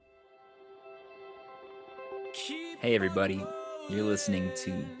Hey, everybody. You're listening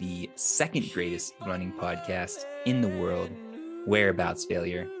to the second greatest running podcast in the world, Whereabouts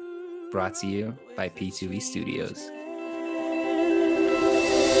Failure, brought to you by P2E Studios.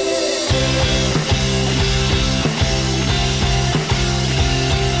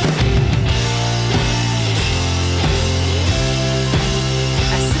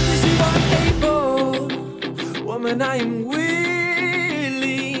 As soon as you are able, woman, I am willing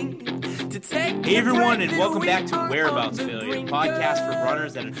to take. Hey everyone, and welcome back to Whereabouts Failure, a podcast for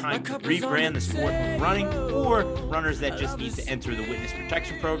runners that are trying to rebrand the sport of running or runners that just need to enter the witness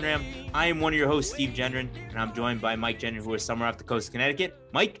protection program. I am one of your hosts, Steve Gendron, and I'm joined by Mike Gendron, who is somewhere off the coast of Connecticut.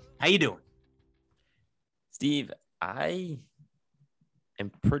 Mike, how you doing? Steve, I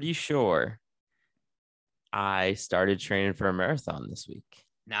am pretty sure I started training for a marathon this week.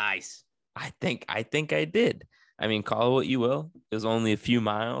 Nice. I think I did. I mean, call it what you will. It was only a few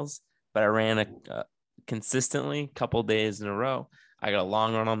miles, but I ran consistently a couple days in a row. I got a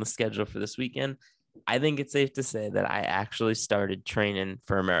long run on the schedule for this weekend. I think it's safe to say that I actually started training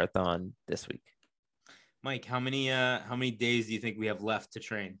for a marathon this week. Mike, how many days do you think we have left to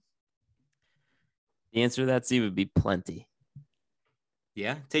train? The answer to that, Steve, would be plenty.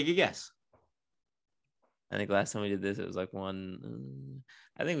 Yeah, take a guess. I think last time we did this, it was like one.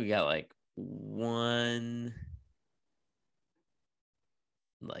 I think we got like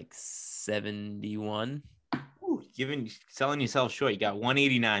 71. Ooh, selling yourself short. You got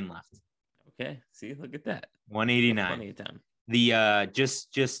 189 left. Okay, see, look at that. 189. Plenty of time. The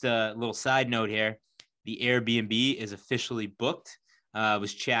just a little side note here. The Airbnb is officially booked.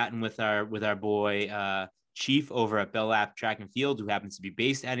 Was chatting with our boy Chief over at Bell Lap Track and Field, who happens to be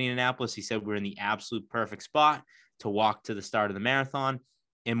based at Indianapolis. He said we're in the absolute perfect spot to walk to the start of the marathon,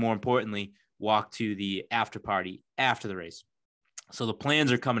 and more importantly, walk to the after party after the race. So the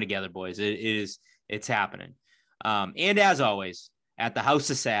plans are coming together, boys. It's happening. And as always, at the House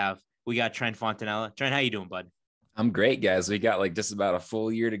of Sav, we got Trent Fontanella. Trent, how you doing, bud? I'm great, guys. We got like just about a full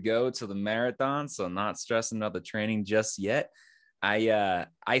year to go to the marathon, so not stressing about the training just yet. I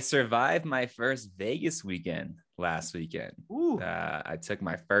survived my first Vegas weekend last weekend. I took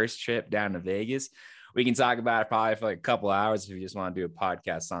my first trip down to Vegas. We can talk about it probably for like a couple hours if you just want to do a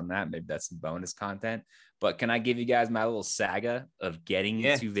podcast on that. Maybe that's some bonus content. But can I give you guys my little saga of getting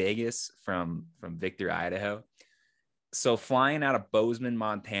to Vegas from Victor, Idaho? So flying out of Bozeman,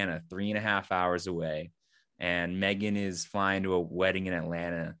 Montana, 3.5 hours away, and Megan is flying to a wedding in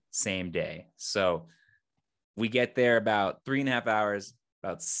Atlanta same day. So we get there about 3.5 hours,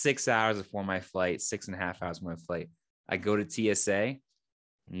 about 6 hours before my flight, 6.5 hours before my flight. I go to TSA,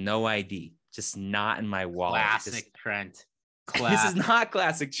 no ID, just not in my wallet. Classic Trent. This is not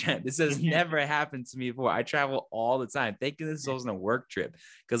classic Trent. This has never happened to me before. I travel all the time, thinking this wasn't a work trip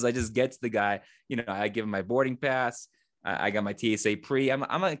because I just get to the guy, I give him my boarding pass. I got my TSA pre. I'm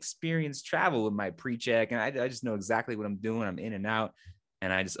an experienced travel with my pre-check, and I just know exactly what I'm doing. I'm in and out,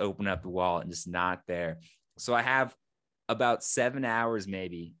 and I just open up the wallet and just not there. So I have about 7 hours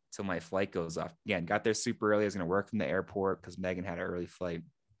maybe till my flight goes off. Again, got there super early. I was going to work from the airport because Megan had an early flight.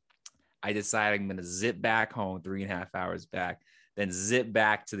 I decided I'm going to zip back home 3.5 hours back, then zip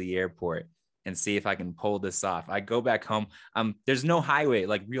back to the airport and see if I can pull this off. I go back home. There's no highway,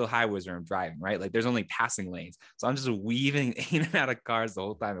 like real highways where I'm driving, right? Like there's only passing lanes. So I'm just weaving in and out of cars the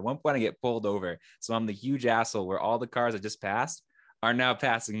whole time. At one point I get pulled over. So I'm the huge asshole where all the cars I just passed are now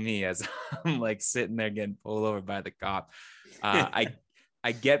passing me as I'm like sitting there getting pulled over by the cop. I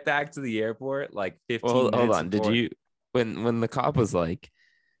get back to the airport like 15 minutes. Hold on. Before. Did you, when the cop was like,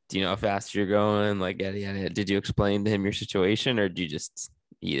 do you know how fast you're going? Like, yada. Did you explain to him your situation or did you just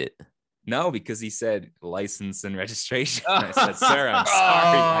eat it? No, because he said license and registration. I said, sir, I'm sorry.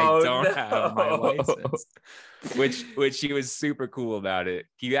 I don't have my license. Which he was super cool about it.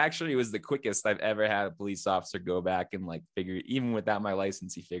 He actually was the quickest I've ever had a police officer go back and like figure, even without my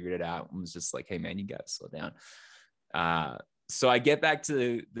license, he figured it out and was just like, hey man, you got to slow down. So I get back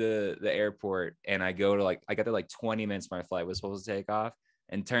to the airport and I got there like 20 minutes before my flight was supposed to take off.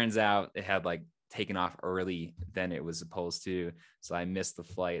 And turns out it had like taken off early than it was supposed to. So I missed the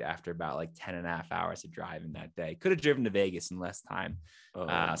flight after about like 10.5 hours of driving that day. Could have driven to Vegas in less time. So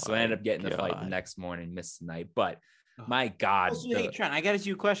I ended up getting the flight the next morning, missed the night. But my God. Hey, Trent, I got to ask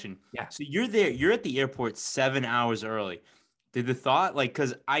you a question. Yeah. So you're at the airport 7 hours early. Did the thought, like,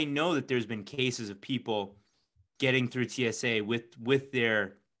 because I know that there's been cases of people getting through TSA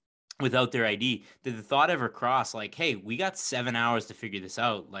without their ID. Did the thought ever cross like, hey, we got 7 hours to figure this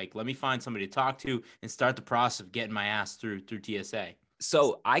out. Like, let me find somebody to talk to and start the process of getting my ass through TSA.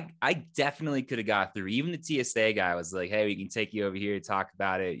 So I definitely could have got through. Even the TSA guy was like, "Hey, we can take you over here to talk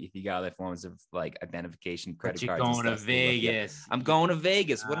about it if you got other forms of like identification, credit But you're cards, and going to stuff." We'll look at. Vegas. I'm going to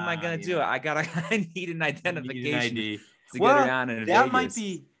Vegas. What am I gonna do? Yeah. I need an You identification need an ID. to get Well, around in that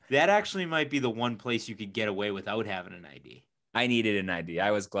Vegas. that actually might be the one place you could get away without having an ID. I needed an ID.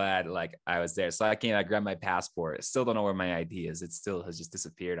 I was glad like I was there. So I grabbed my passport. Still don't know where my ID is. It still has just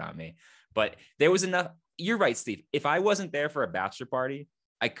disappeared on me. But there was enough. You're right, Steve. If I wasn't there for a bachelor party,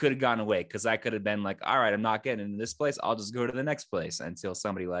 I could have gone away because I could have been like, all right, I'm not getting into this place. I'll just go to the next place until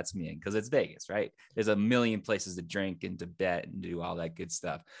somebody lets me in because it's Vegas, right? There's a million places to drink and to bet and do all that good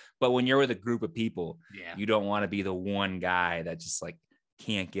stuff. But when you're with a group of people, you don't want to be the one guy that just like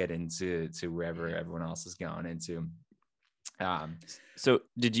can't get into wherever everyone else is going into. So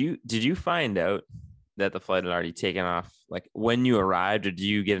did you find out that the flight had already taken off like when you arrived, or did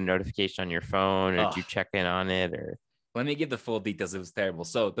you get a notification on your phone, or did you check in on it? Or let me give the full details. It was terrible.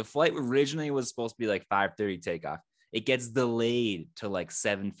 So the flight originally was supposed to be like 5:30 takeoff. It gets delayed to like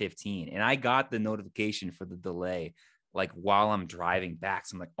 7:15, and I got the notification for the delay like while I'm driving back.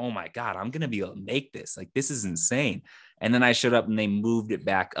 So I'm like, oh my God, I'm gonna be able to make this. Like this is insane. And then I showed up and they moved it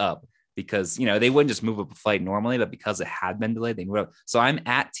back up. Because, you know, they wouldn't just move up a flight normally, but because it had been delayed, they moved up. So I'm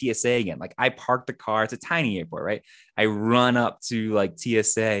at TSA again. Like I parked the car. It's a tiny airport, right? I run up to like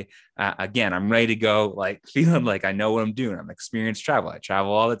TSA. Again, I'm ready to go, like feeling like I know what I'm doing. I'm experienced travel. I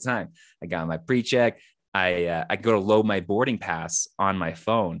travel all the time. I got my pre-check. I go to load my boarding pass on my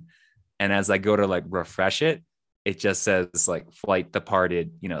phone. And as I go to like refresh it, it just says like flight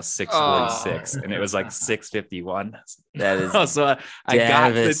departed, 6:46, and it was like 6:51. that is so I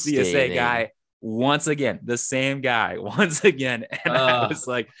got the TSA guy once again, the same guy once again, and I was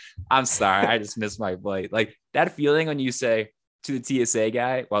like, "I'm sorry, I just missed my flight." Like that feeling when you say to the TSA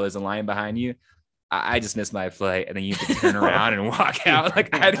guy while there's a line behind you, "I just missed my flight," and then you have to turn around and walk out.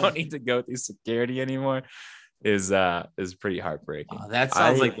 Like I don't need to go through security anymore. Is pretty heartbreaking. Oh, that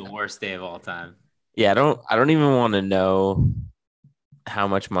sounds like the worst day of all time. Yeah, I don't even want to know how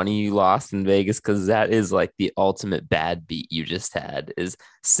much money you lost in Vegas, because that is like the ultimate bad beat you just had, is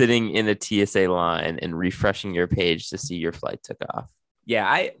sitting in a TSA line and refreshing your page to see your flight took off. Yeah,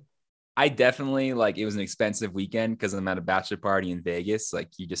 I definitely like it was an expensive weekend because I'm at a bachelor party in Vegas.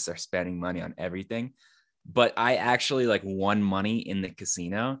 Like you just are spending money on everything. But I actually like won money in the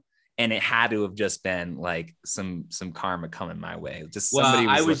casino. And it had to have just been like some karma coming my way. Just somebody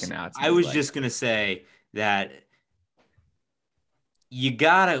was looking out. I was just gonna say that you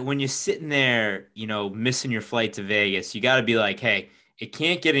gotta, when you're sitting there, missing your flight to Vegas, you gotta be like, hey, it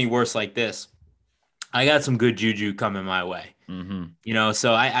can't get any worse like this. I got some good juju coming my way. Mm-hmm.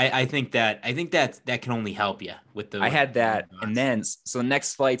 So I think that can only help you with the. I had that, and then so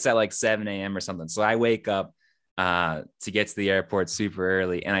next flight's at like 7 a.m. or something. So I wake up to get to the airport super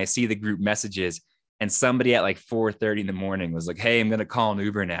early, and I see the group messages, and somebody at like 4:30 in the morning was like, "Hey, I'm gonna call an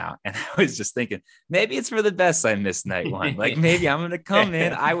Uber now." And I was just thinking, maybe it's for the best I missed night one. Like maybe I'm gonna come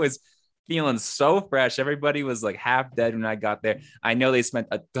in. I was feeling so fresh. Everybody was like half dead when I got there. I know they spent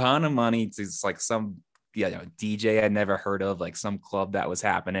a ton of money to just like some DJ I'd never heard of, like some club that was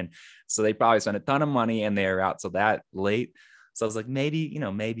happening. So they probably spent a ton of money and they were out till that late. So I was like, maybe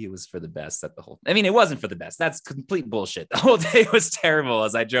it was for the best that the whole, I mean, it wasn't for the best. That's complete bullshit. The whole day was terrible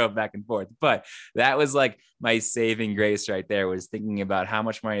as I drove back and forth, but that was like my saving grace right there, was thinking about how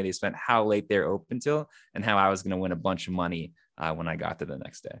much money they spent, how late they're open till, and how I was going to win a bunch of money when I got to the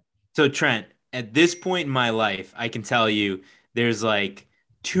next day. So Trent, at this point in my life, I can tell you there's like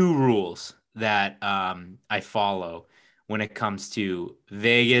two rules that I follow when it comes to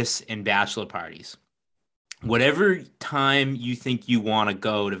Vegas and bachelor parties. Whatever time you think you want to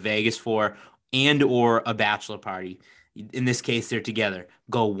go to Vegas for, and or a bachelor party, in this case they're together,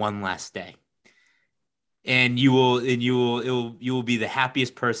 go one last day, and you will be the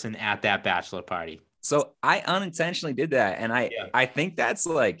happiest person at that bachelor party. So I unintentionally did that, and I think that's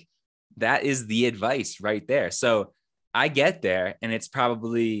like, that is the advice right there. So I get there, and it's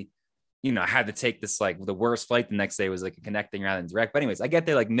probably, I had to take this, like the worst flight the next day was like a connecting rather than direct. But anyways, I get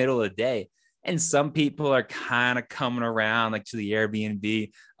there like middle of the day, and some people are kind of coming around like to the Airbnb,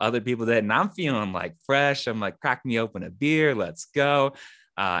 other people that, and I'm feeling like fresh. I'm like, crack me open a beer, let's go.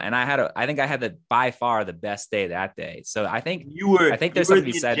 And I think I had the by far the best day that day. So I think there's something to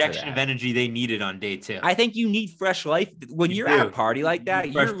be said for that. Injection of energy they needed on day two. I think you need fresh life when you're at a party like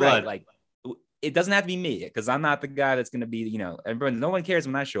that. You're right. Like it doesn't have to be me, because I'm not the guy that's going to be, no one cares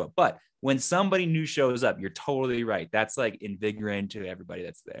when I show up. But when somebody new shows up, you're totally right. That's like invigorating to everybody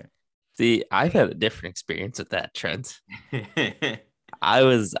that's there. See, I've had a different experience with that, Trent. I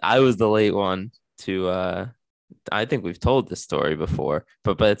was the late one to I think we've told this story before,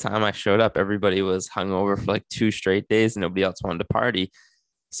 but by the time I showed up, everybody was hungover for like 2 straight days and nobody else wanted to party.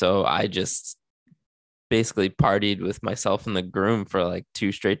 So I just basically partied with myself and the groom for like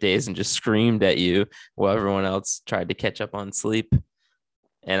 2 straight days and just screamed at you while everyone else tried to catch up on sleep.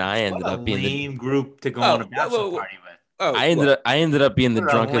 And I ended What a up being the lame group to go on a bachelor party with. Oh, I ended up being the What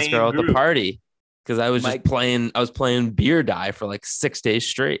a drunkest lame girl at the group. party because I was Mike- I was playing beer die for like 6 days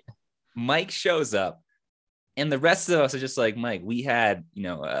straight. Mike shows up, and the rest of us are just like, Mike, we had,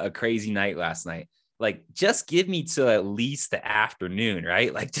 a crazy night last night. Like, just give me till at least the afternoon,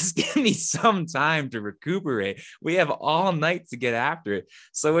 right? Like, just give me some time to recuperate. We have all night to get after it.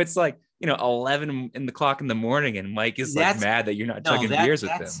 So it's like, 11 o'clock in the morning, and Mike is like mad that you're not chugging beers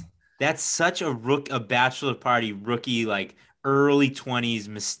with them. That's such a bachelor party rookie, like early 20s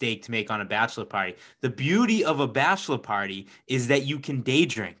mistake to make on a bachelor party. The beauty of a bachelor party is that you can day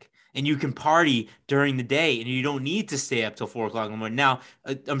drink and you can party during the day and you don't need to stay up till 4 o'clock in the morning. Now,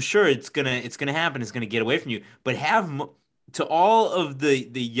 I'm sure it's gonna happen. It's gonna get away from you, but to all of the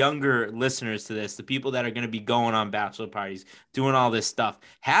younger listeners to this, the people that are going to be going on bachelor parties, doing all this stuff,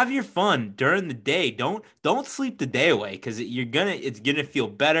 have your fun during the day. Don't sleep the day away, because it's gonna feel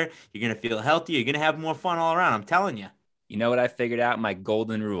better. You're gonna feel healthy. You're gonna have more fun all around. I'm telling you. You know what I figured out? My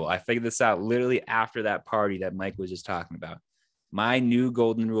golden rule. I figured this out literally after that party that Mike was just talking about. My new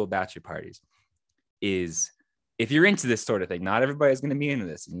golden rule of bachelor parties is, if you're into this sort of thing, not everybody's going to be into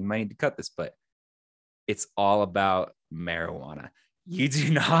this, and you might need to cut this, but it's all about marijuana. You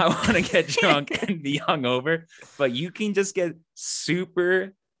do not want to get drunk and be hungover, but you can just get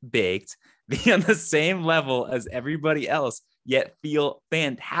super baked, be on the same level as everybody else, yet feel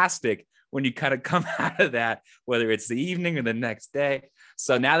fantastic when you kind of come out of that, whether it's the evening or the next day.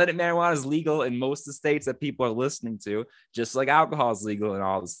 So now that marijuana is legal in most of the states that people are listening to, just like alcohol is legal in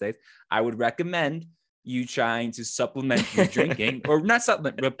all the states, I would recommend you trying to supplement your drinking, or not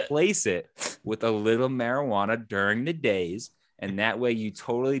supplement, replace it with a little marijuana during the days. And that way you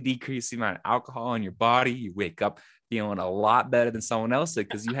totally decrease the amount of alcohol in your body. You wake up feeling a lot better than someone else did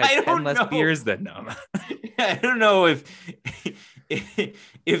because you had 10 less beers than them. I don't know if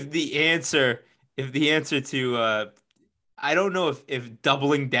the answer to I don't know if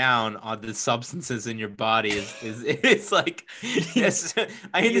doubling down on the substances in your body is it's like, yes,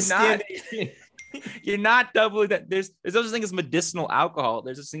 I understand. You're not doubling that. There's no such thing as medicinal alcohol.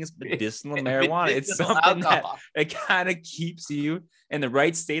 There's such thing as medicinal marijuana. It's something that it kind of keeps you in the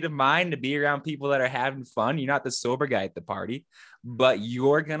right state of mind to be around people that are having fun. You're not the sober guy at the party, but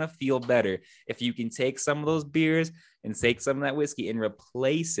you're going to feel better if you can take some of those beers and take some of that whiskey and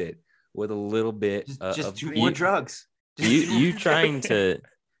replace it with a little bit of more drugs. You trying to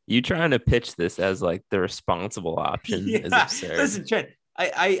pitch this as like the responsible option is absurd. Listen, Trent,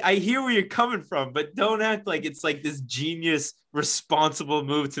 I hear where you're coming from, but don't act like it's like this genius, responsible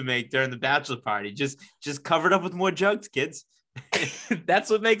move to make during the bachelor party. Just cover it up with more drugs, kids. That's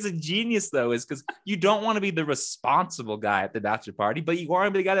what makes it genius, though, is because you don't want to be the responsible guy at the bachelor party, but you want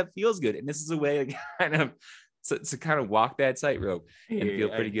to be the guy that feels good. And this is a way to kind of walk that tightrope and feel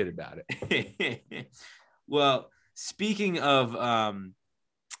pretty good about it. Well, speaking of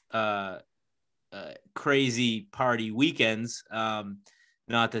crazy party weekends,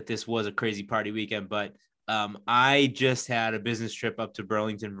 not that this was a crazy party weekend, but I just had a business trip up to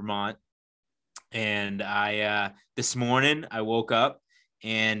Burlington, Vermont. And I this morning I woke up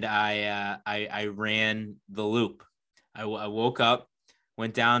and I ran the loop. I woke up,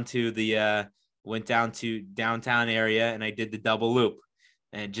 went down to downtown area, and I did the double loop.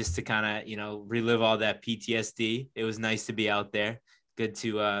 And just to kind of, relive all that PTSD. It was nice to be out there. Good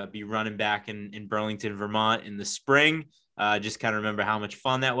to be running back in Burlington, Vermont in the spring. Just kind of remember how much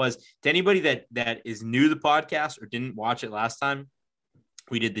fun that was. To anybody that is new to the podcast or didn't watch it last time,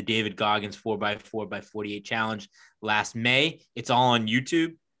 we did the David Goggins 4x4x48 challenge last May. It's all on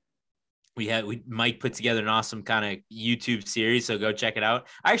YouTube. Mike put together an awesome kind of YouTube series, so go check it out.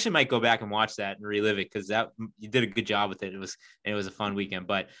 I actually might go back and watch that and relive it because you did a good job with it. It was a fun weekend.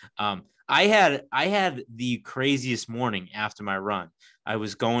 But I had the craziest morning after my run. I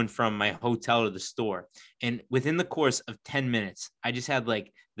was going from my hotel to the store, and within the course of 10 minutes, I just had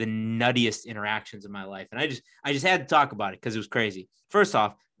like the nuttiest interactions in my life, and I just had to talk about it because it was crazy. First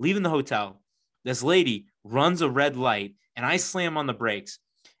off, leaving the hotel, this lady runs a red light, and I slam on the brakes,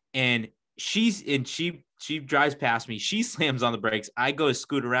 and she drives past me. She slams on the brakes. I go to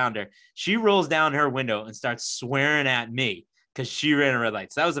scoot around her. She rolls down her window and starts swearing at me because she ran a red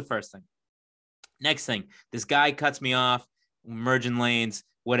light. So that was the first thing. Next thing, this guy cuts me off, merging lanes,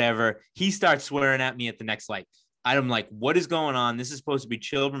 whatever. He starts swearing at me at the next light. I'm like, what is going on? This is supposed to be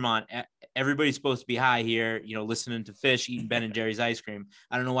chill Vermont. Everybody's supposed to be high here, listening to Fish, eating Ben and Jerry's ice cream.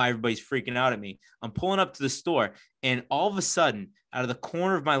 I don't know why everybody's freaking out at me. I'm pulling up to the store, and all of a sudden, out of the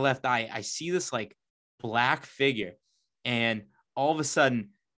corner of my left eye, I see this like black figure, and all of a sudden,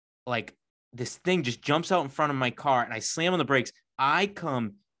 like this thing just jumps out in front of my car, and I slam on the brakes. I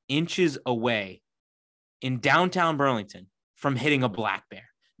come inches away in downtown Burlington from hitting a black bear.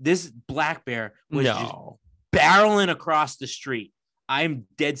 This black bear was just barreling across the street. I'm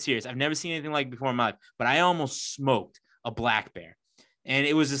dead serious. I've never seen anything like it before in my life, but I almost smoked a black bear. And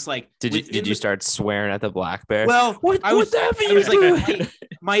it was just like, did you start swearing at the black bear? Well, what the was like,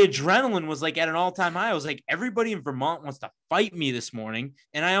 my adrenaline was like at an all-time high. I was like, everybody in Vermont wants to fight me this morning.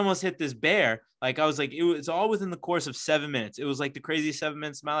 And I almost hit this bear. Like, I was like, it was all within the course of 7 minutes. It was like the craziest 7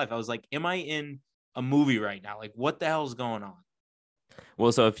 minutes of my life. I was like, am I in a movie right now? Like, what the hell is going on?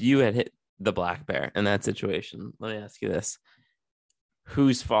 Well, so if you had hit the black bear in that situation, let me ask you this.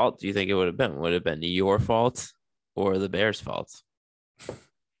 Whose fault do you think it would have been? Would it have been your fault or the bear's fault?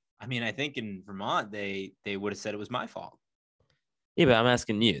 I mean, I think in Vermont, they would have said it was my fault. Yeah, but I'm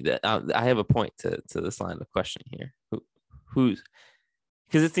asking you that. I have a point to this line of questioning here. Who's?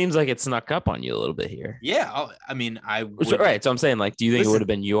 Because it seems like it snuck up on you a little bit here. Yeah, I mean, right. So I'm saying, like, do you think it would have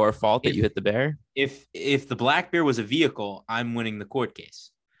been your fault that you hit the bear? If the black bear was a vehicle, I'm winning the court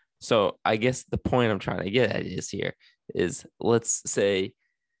case. So I guess the point I'm trying to get at is let's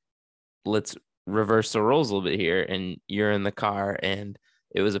reverse the roles a little bit here, and you're in the car and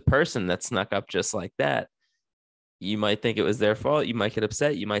it was a person that snuck up just like that. You might think it was their fault. You might get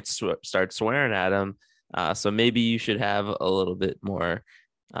upset. You might start swearing at them. So maybe you should have a little bit more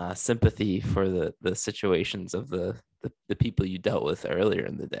sympathy for the situations of the people you dealt with earlier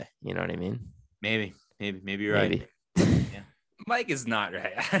in the day. You know what I mean? Maybe you're right. Yeah. Mike is not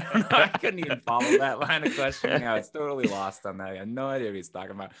right. I don't know. I couldn't even follow that line of questioning. I was totally lost on that. I had no idea what he's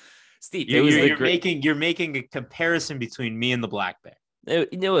talking about. Steve, you're making a comparison between me and the black bear.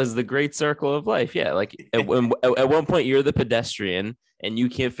 It was the great circle of life. Yeah. Like at one point you're the pedestrian and you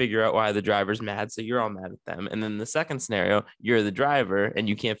can't figure out why the driver's mad. So you're all mad at them. And then the second scenario, you're the driver and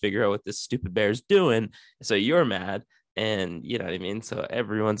you can't figure out what this stupid bear's doing. So you're mad. And you know what I mean? So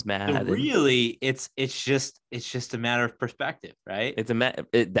everyone's mad. So really, it's just a matter of perspective, right? It's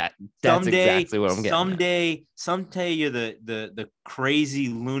that's exactly what I'm getting. Someday you're the crazy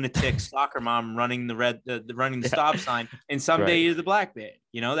lunatic soccer mom running the stop sign, and someday you're the black bear.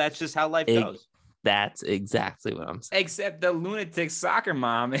 That's just how life goes. That's exactly what I'm saying. Except the lunatic soccer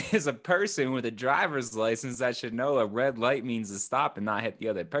mom is a person with a driver's license that should know a red light means to stop and not hit the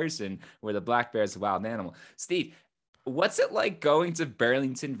other person, where the black bear is a wild animal. Steve, what's it like going to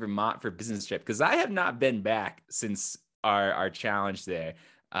Burlington, Vermont for business trip? Because I have not been back since our challenge there,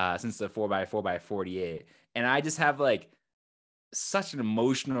 since the 4x4x48. And I just have like such an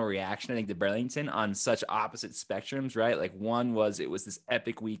emotional reaction, I think, to Burlington on such opposite spectrums, right? Like one was, it was this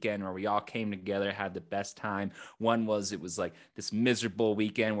epic weekend where we all came together, had the best time. One was, it was like this miserable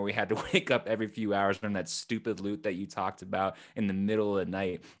weekend where we had to wake up every few hours from that stupid loot that you talked about in the middle of the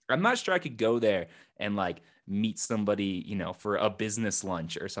night. I'm not sure I could go there and like meet somebody, for a business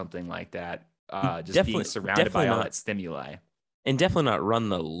lunch or something like that. Just being surrounded by all that stimuli. And definitely not run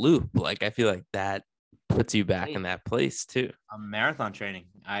the loop. Like, I feel like that puts you back in that place too. I'm marathon training.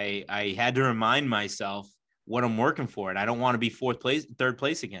 I had to remind myself what I'm working for, and I don't want to be third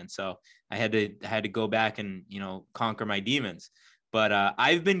place again. So I had to go back and, conquer my demons. But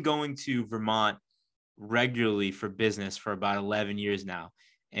I've been going to Vermont regularly for business for about 11 years now.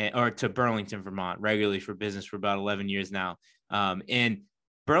 Or to Burlington, Vermont, regularly for business for about 11 years now. And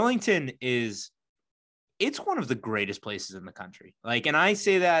Burlington it's one of the greatest places in the country. Like, and I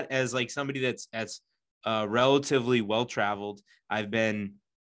say that as like somebody that's relatively well-traveled. I've been,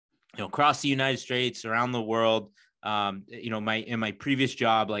 across the United States, around the world. In my previous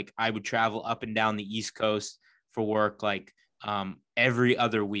job, like I would travel up and down the East Coast for work, like every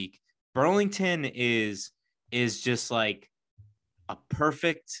other week. Burlington is just like a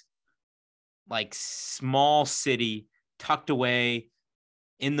perfect, like small city tucked away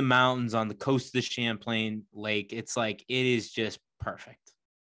in the mountains on the coast of the Champlain Lake. It's like, it is just perfect.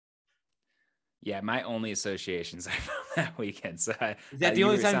 Yeah, my only associations I found that weekend. So is that the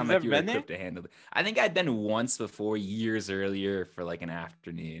only time you've ever been there? To handle it. I think I'd been once before, years earlier, for like an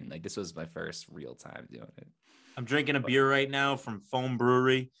afternoon. Like this was my first real time doing it. I'm drinking a beer right now from Foam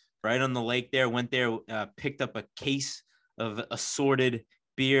Brewery, right on the lake there. Went there, picked up a case of assorted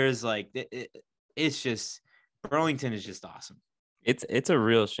beers. Like it's just, Burlington is just awesome. It's a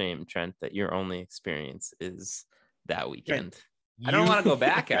real shame, Trent, that your only experience is that weekend. I don't want to go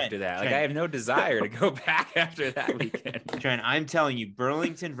back Trent, after that. Like, Trent. I have no desire to go back after that weekend. Trent, I'm telling you,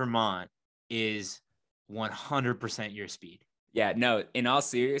 Burlington, Vermont is 100% your speed. Yeah, no, in all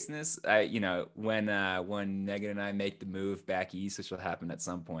seriousness, when Megan and I make the move back east, which will happen at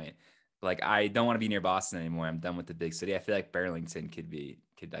some point, like, I don't want to be near Boston anymore. I'm done with the big city. I feel like Burlington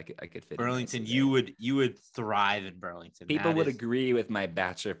I could fit Burlington, in you would thrive in Burlington. People would agree with my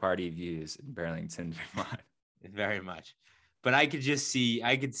bachelor party views in Burlington, Vermont. Very much. But I could see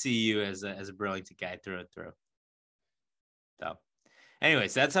you as a Burlington guy through and through. So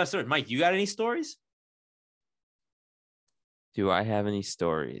anyways, that's our story. Mike, you got any stories? Do I have any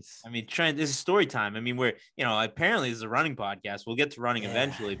stories? I mean, Trent, this is story time. I mean, apparently this is a running podcast. We'll get to running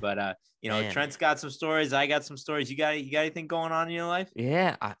eventually, but Man. Trent's got some stories. I got some stories. You got anything going on in your life?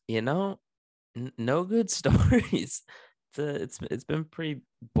 Yeah, no good stories. It's been pretty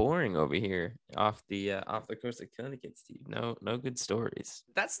boring over here off the coast of Connecticut, Steve. No good stories.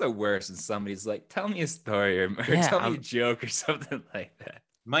 That's the worst when somebody's like, tell me a story or tell me a joke or something like that.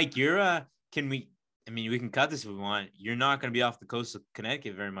 Mike, we can cut this if we want. You're not going to be off the coast of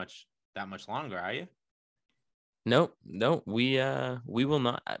Connecticut that much longer, are you? No, we will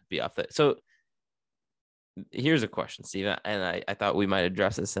not be off that. So here's a question, Steve, and I thought we might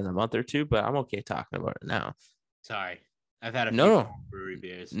address this in a month or two, but I'm okay talking about it now. Sorry, I've had a few brewery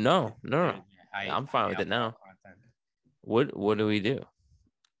beers. No. I'm fine with it now. What do we do?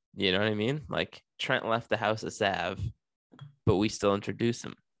 You know what I mean? Like, Trent left the House of Sav, but we still introduce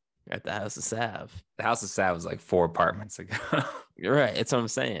him at the House of Sav. The House of Sav was like 4 apartments ago. You're right. That's what I'm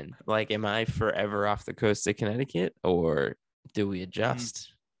saying. Like, am I forever off the coast of Connecticut, or do we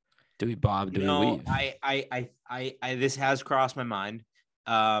adjust? Do we bob? Do we weave? I this has crossed my mind.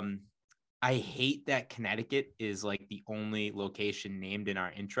 I hate that Connecticut is like the only location named in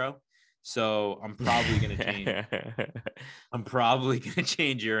our intro. So I'm probably going to change. I'm probably going to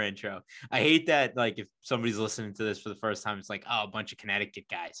change your intro. I hate that. Like, if somebody's listening to this for the first time, it's like, oh, a bunch of Connecticut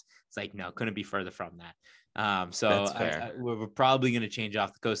guys. It's like, no, couldn't be further from that. So we're probably going to change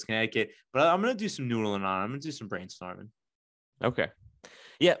off the coast of Connecticut, but I'm going to do some noodling on it. I'm going to do some brainstorming. Okay.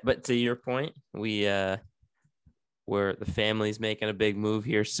 Yeah. But to your point, where the family's making a big move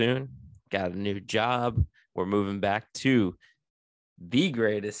here soon, got a new job. We're moving back to the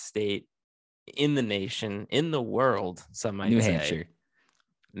greatest state in the nation, in the world, some might say. New Hampshire.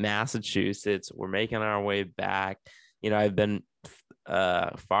 Massachusetts. We're making our way back. I've been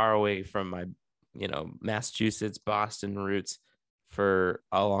far away from my, Massachusetts, Boston roots for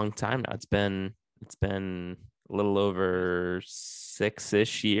a long time now. It's been a little over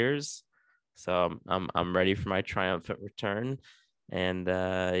 6-ish years. So I'm ready for my triumphant return. And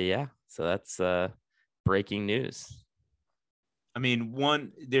so that's breaking news. I mean,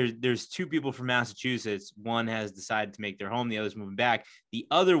 there's 2 people from Massachusetts. One has decided to make their home. The other's moving back. The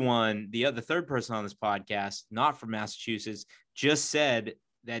other one, the third person on this podcast, not from Massachusetts, just said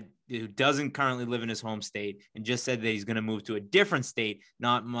that who doesn't currently live in his home state, and just said that he's going to move to a different state,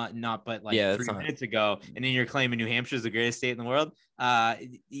 not but like 3 minutes ago. And then you're claiming New Hampshire is the greatest state in the world.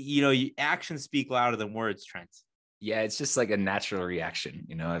 Actions speak louder than words, Trent. Yeah, it's just like a natural reaction.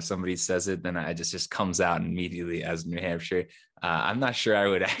 If somebody says it, then I just comes out immediately as New Hampshire. I'm not sure I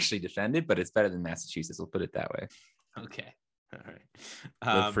would actually defend it, but it's better than Massachusetts. We'll put it that way. Okay. All right.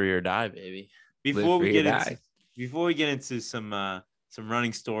 Live free or die, baby. Before we get into some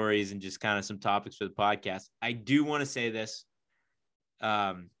running stories and just kind of some topics for the podcast, I do want to say this.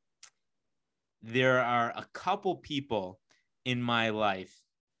 There are a couple people in my life,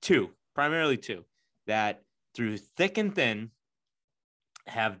 primarily two, that through thick and thin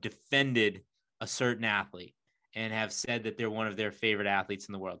have defended a certain athlete and have said that they're one of their favorite athletes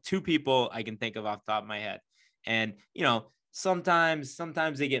in the world. 2 people I can think of off the top of my head. And, sometimes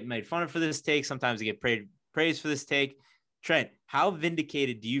they get made fun of for this take. Sometimes they get praised for this take. Trent, how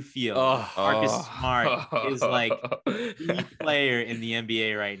vindicated do you feel Marcus Smart is like the player in the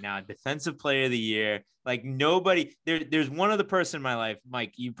NBA right now, defensive player of the year? Like, nobody there's one other person in my life,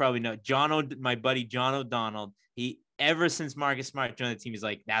 Mike, you probably know, my buddy John O'Donnell. He, ever since Marcus Smart joined the team, he's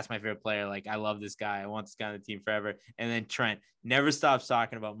like, that's my favorite player. Like, I love this guy. I want this guy on the team forever. And then Trent never stops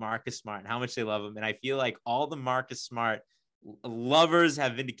talking about Marcus Smart and how much they love him. And I feel like all the Marcus Smart lovers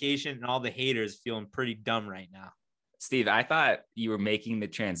have vindication, and all the haters feeling pretty dumb right now. Steve, I thought you were making the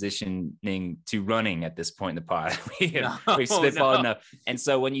transitioning to running at this point in the pod. We've spitballed enough. And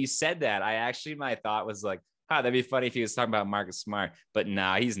so when you said that, my thought was like, that'd be funny if he was talking about Marcus Smart, but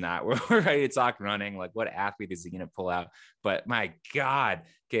nah, he's not. We're ready to talk running. Like, what athlete is he going to pull out? But my God,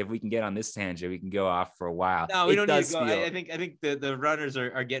 okay, if we can get on this tangent, we can go off for a while. No, we don't need to go. I think the runners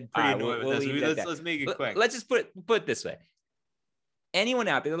are getting pretty annoyed with this. Let's make it quick. Let's just put it this way. anyone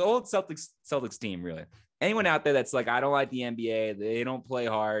out there, the old Celtics team, really, anyone out there that's like, I don't like the NBA, they don't play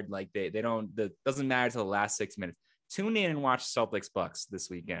hard, like they don't, doesn't matter till the last 6 minutes. Tune in and watch Celtics Bucks this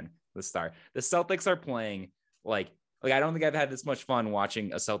weekend. The start. The Celtics are playing like I don't think I've had this much fun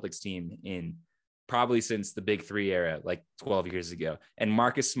watching a Celtics team in probably since the Big Three era, like 12 years ago. And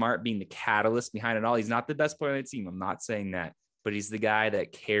Marcus Smart being the catalyst behind it all. He's not the best player on the team. I'm not saying that, but he's the guy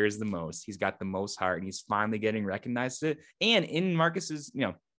that cares the most. He's got the most heart, and he's finally getting recognized it. And in Marcus's,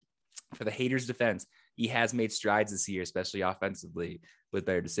 for the haters' defense, he has made strides this year, especially offensively with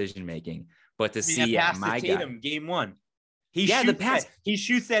better decision making. But to see my Tatum, game 1, he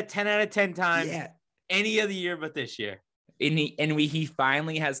shoots that 10 out of 10 times any other year but this year. And he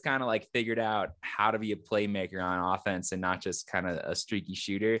finally has kind of like figured out how to be a playmaker on offense and not just kind of a streaky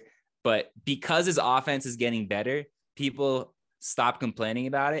shooter. But because his offense is getting better, people stop complaining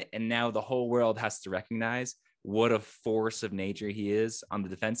about it. And now the whole world has to recognize what a force of nature he is on the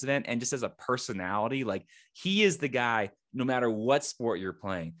defensive end. And just as a personality, like he is the guy, no matter what sport you're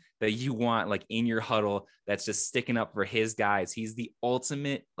playing, that you want like in your huddle, that's just sticking up for his guys. He's the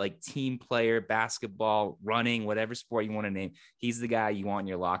ultimate like team player, basketball, running, whatever sport you want to name. He's the guy you want in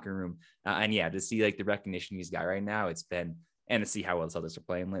your locker room. And yeah, to see like the recognition he's got right now, and to see how well the Celtics are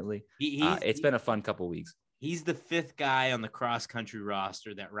playing lately. It's been a fun couple of weeks. He's the 5th guy on the cross country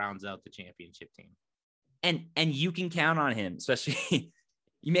roster that rounds out the championship team. And you can count on him, especially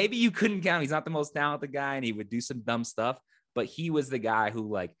maybe you couldn't count. He's not the most talented guy and he would do some dumb stuff, but he was the guy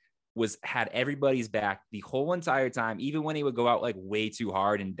who like had everybody's back the whole entire time. Even when he would go out like way too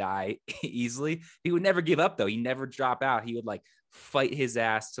hard and die easily, he would never give up though. He never drop out. He would like fight his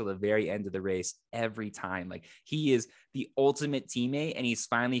ass till the very end of the race every time. Like he is the ultimate teammate, and he's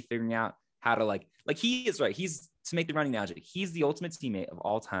finally figuring out how to like he is right. He's, to make the running analogy, he's the ultimate teammate of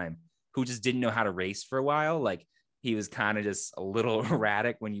all time who just didn't know how to race for a while. Like he was kind of just a little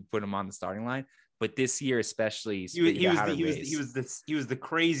erratic when you put him on the starting line. But this year, especially, he was the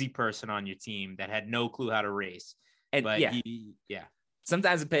crazy person on your team that had no clue how to race. And but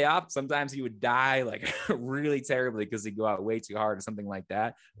sometimes it pay off. Sometimes he would die like really terribly because he'd go out way too hard or something like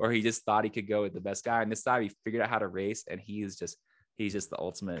that, or he just thought he could go with the best guy. And this time he figured out how to race, and he's just the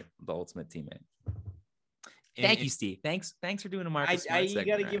ultimate teammate. Thank you, Steve. Thanks for doing a Marcus Smart segment.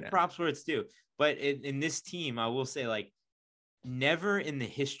 You got to give props where it's due. But in this team, I will say, like, never in the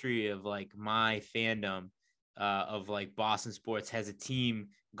history of like my fandom of like Boston sports has a team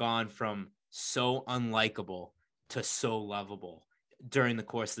gone from so unlikable to so lovable during the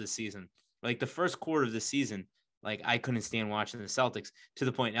course of the season. Like the first quarter of the season, like I couldn't stand watching the Celtics, to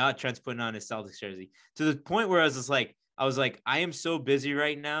the point now Trent's putting on his Celtics jersey, to the point where I was like, I am so busy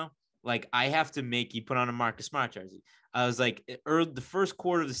right now. Like I have to make you put on a Marcus Smart jersey. I was like, the first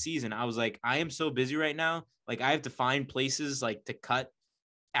quarter of the season, I was like, I am so busy right now. Like I have to find places like to cut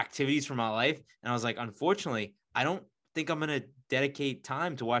activities from my life. And I was like, unfortunately, I don't think I'm going to dedicate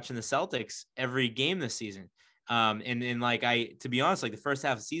time to watching the Celtics every game this season. And like, to be honest, like the first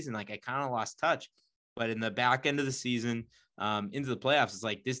half of the season, like I kind of lost touch, but in the back end of the season, into the playoffs, it's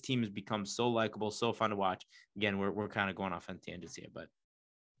like, this team has become so likable, so fun to watch. Again, we're kind of going off on tangents here, but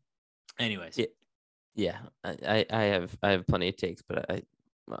anyways. Yeah, I have plenty of takes, but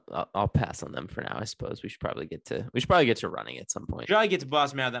I'll pass on them for now. I suppose we should probably get to running at some point. Try to get to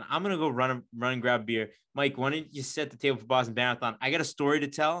Boston Marathon. I'm gonna go run and grab a beer. Mike, why don't you set the table for Boston Marathon? I got a story to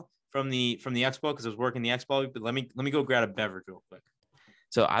tell from the expo because I was working the expo. But let me go grab a beverage real quick.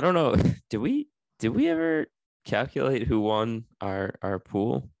 So I don't know. Did we ever calculate who won our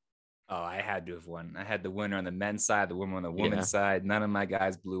pool? Oh, I had to have won. I had the winner on the men's side, the woman on the women's side. None of my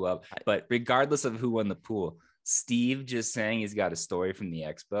guys blew up. But regardless of who won the pool, Steve just saying he's got a story from the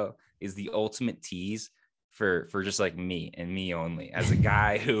expo is the ultimate tease for just like me and me only. As a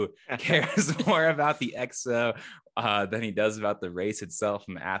guy who cares more about the expo than he does about the race itself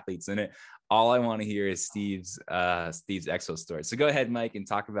and the athletes in it. All I want to hear is Steve's expo story. So go ahead, Mike, and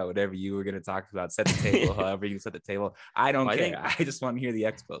talk about whatever you were going to talk about. Set the table, however you set the table. I don't care. I just want to hear the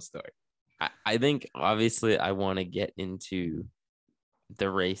expo story. I think obviously I want to get into the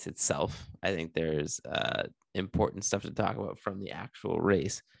race itself. I think there's important stuff to talk about from the actual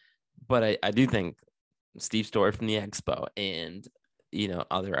race, but I do think Steve's story from the expo and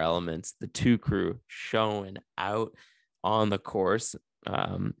other elements, the two crew showing out on the course.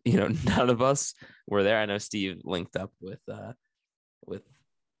 None of us were there. I know Steve linked up with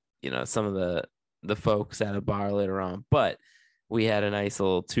some of the folks at a bar later on, but we had a nice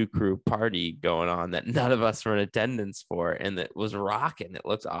little two crew party going on that none of us were in attendance for, and it was rocking. It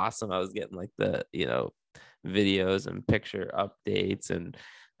looked awesome. I was getting like the videos and picture updates, and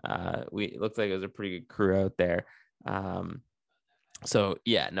it looked like it was a pretty good crew out there. So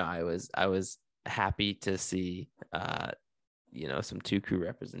yeah, no, I was happy to see some two crew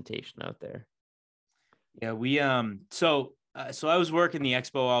representation out there. Yeah, we so I was working the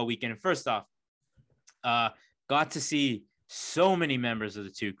expo all weekend. And first off, got to see so many members of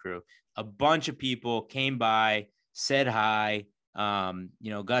the two crew. A bunch of people came by, said hi.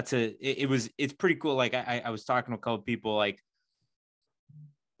 Got to it's pretty cool. Like I was talking to a couple of people. Like,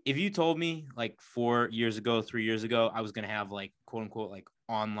 if you told me like 4 years ago, 3 years ago, I was gonna have like quote unquote like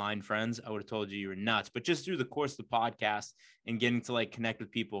online friends, I would have told you were nuts. But just through the course of the podcast and getting to like connect with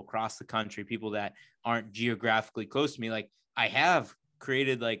people across the country, people that aren't geographically close to me, like I have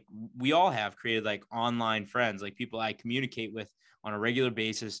created, like we all have created like online friends, like people I communicate with on a regular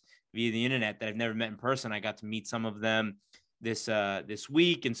basis via the internet that I've never met in person. I got to meet some of them this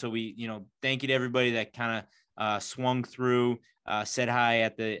week. And so we, thank you to everybody that kind of swung through, said hi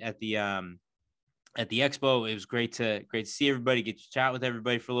at the expo. It was great to see everybody, get to chat with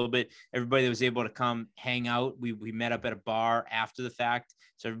everybody for a little bit. Everybody that was able to come hang out, we met up at a bar after the fact.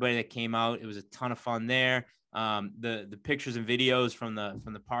 So everybody that came out, it was a ton of fun there. The pictures and videos from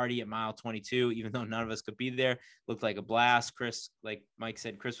the party at mile 22, even though none of us could be there, looked like a blast. Chris, like Mike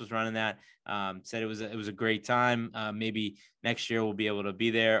said, Chris was running that, said it was a great time. Maybe next year we'll be able to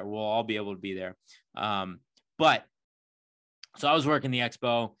be there. We'll all be able to be there. But so I was working the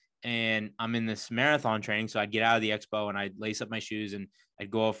expo and I'm in this marathon training. So I'd get out of the expo and I'd lace up my shoes and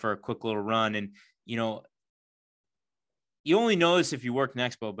I'd go out for a quick little run. And, you only know this if you work an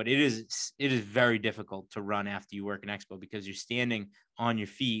expo, but it is very difficult to run after you work an expo because you're standing on your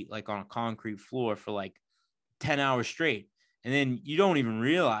feet, like on a concrete floor for like 10 hours straight. And then you don't even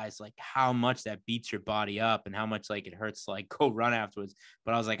realize like how much that beats your body up and how much like it hurts to like go run afterwards.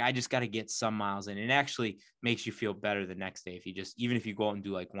 But I was like, I just got to get some miles in. It actually makes you feel better the next day even if you go out and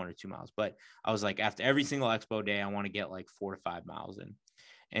do like 1 or 2 miles. But I was like, after every single expo day, I want to get like 4 to 5 miles in.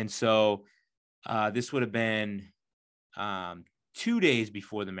 And so this would have been 2 days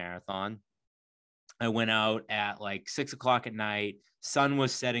before the marathon. I went out at like 6 o'clock at night. Sun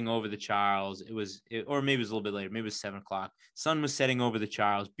was setting over the Charles. Or maybe it was a little bit later. Maybe it was 7 o'clock. Sun was setting over the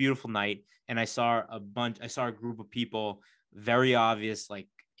Charles. Beautiful night. And I saw a group of people, very obvious, like,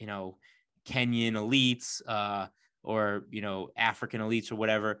 Kenyan elites, or, African elites or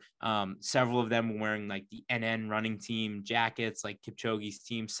whatever. Several of them were wearing like the NN running team jackets, like Kipchoge's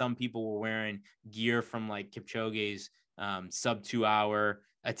team. Some people were wearing gear from like Kipchoge's sub 2 hour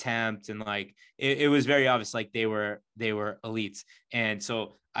attempt. And like, it was very obvious, like they were elites. And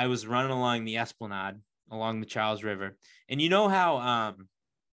so I was running along the Esplanade, along the Charles River. And you know how,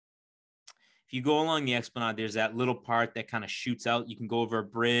 if you go along the Esplanade, there's that little part that kind of shoots out. You can go over a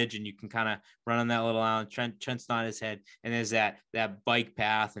bridge and you can kind of run on that little island. Trent's nodding his head. And there's that bike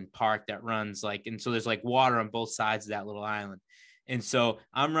path and park that runs like, and so there's like water on both sides of that little island. And so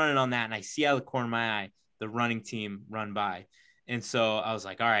I'm running on that and I see out of the corner of my eye, the running team run by. And so I was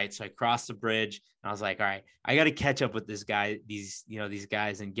like, all right. So I crossed the bridge and I was like, all right, I got to catch up with this guy, these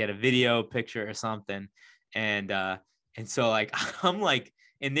guys, and get a video picture or something. And so like, I'm like,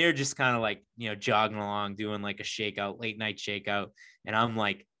 and they're just kind of like, jogging along, doing like a shakeout, late night shakeout. And I'm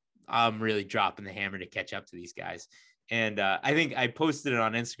like, I'm really dropping the hammer to catch up to these guys. And I think I posted it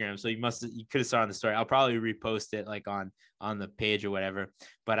on Instagram. So you could have saw on the story. I'll probably repost it like on the page or whatever.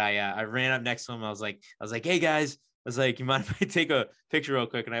 But I ran up next to them. I was like, hey guys, I was like, you mind if I take a picture real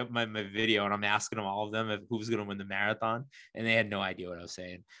quick? And I have my video and I'm asking them, all of them, who's going to win the marathon. And they had no idea what I was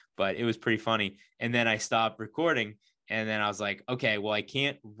saying, but it was pretty funny. And then I stopped recording. And then I was like, okay, well, I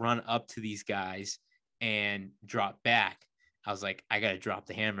can't run up to these guys and drop back. I was like, I got to drop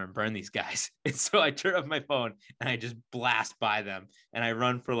the hammer and burn these guys. And so I turn off my phone and I just blast by them and I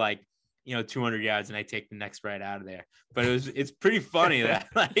run for like, 200 yards and I take the next ride out of there. But it's pretty funny that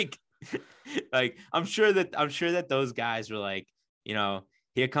like, I'm sure that those guys were like,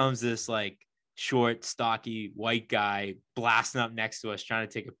 here comes this like short, stocky white guy blasting up next to us, trying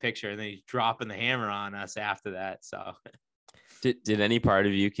to take a picture. And then he's dropping the hammer on us after that. So did any part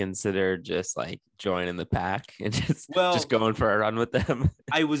of you consider just like joining the pack and just going for a run with them?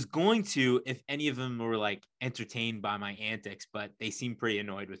 I was going to, if any of them were like entertained by my antics, but they seemed pretty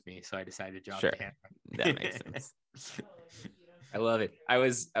annoyed with me. So I decided to drop the hammer. That makes sense. I love it. I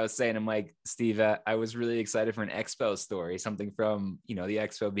was saying to Mike, Steve, I was really excited for an expo story, something from, the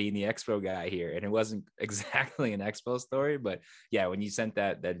expo being the expo guy here. And it wasn't exactly an expo story, but yeah, when you sent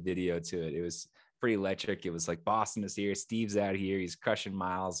that video to it, it was pretty electric. It was like Boston is here. Steve's out here. He's crushing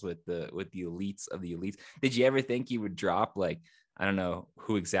miles with the elites of the elites. Did you ever think you would drop like, I don't know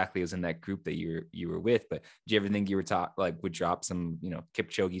who exactly was in that group that you were with, but did you ever think you would drop some,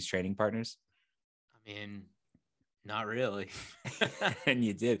 Kipchoge's training partners? I mean, Not really. And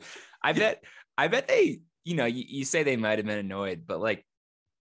you did. I bet they, you say they might have been annoyed, but like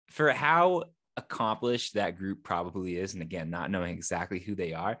for how accomplished that group probably is, and again, not knowing exactly who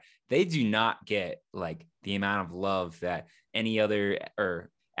they are, they do not get like the amount of love that any other or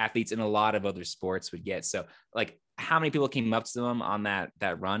athletes in a lot of other sports would get. So like how many people came up to them on that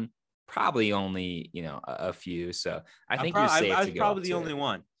run? Probably only, a few. So I think you're safe I was to go probably up the to only it.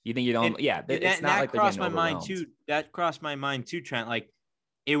 one. You think you're the only, yeah. It's not like they're crossed getting my mind overwhelmed. too. That crossed my mind too, Trent. Like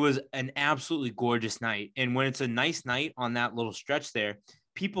it was an absolutely gorgeous night. And when it's a nice night on that little stretch there,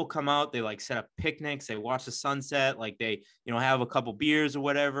 people come out, they like set up picnics, they watch the sunset, like they, have a couple beers or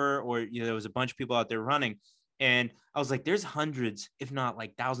whatever, or, there was a bunch of people out there running. And I was like, there's hundreds, if not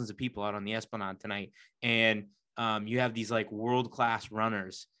like thousands of people out on the Esplanade tonight. And you have these like world-class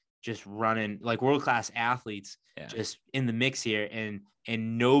runners just running, like world-class athletes just in the mix here. And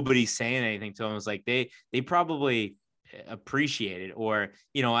nobody's saying anything to them. It was like, they probably appreciate it. Or,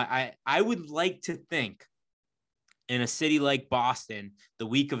 I would like to think in a city like Boston, the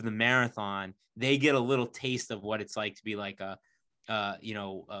week of the marathon, they get a little taste of what it's like to be like a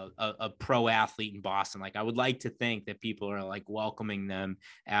pro athlete in Boston. Like I would like to think that people are like welcoming them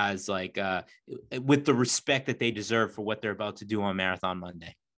as like with the respect that they deserve for what they're about to do on Marathon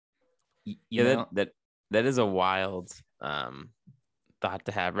Monday. That is a wild thought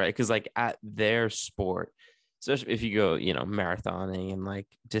to have, right? Because like at their sport, especially if you go, marathoning and like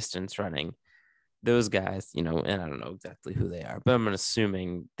distance running, those guys, and I don't know exactly who they are, but I'm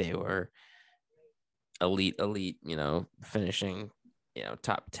assuming they were elite, finishing,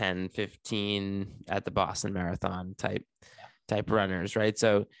 top 10, 15 at the Boston Marathon type runners, right?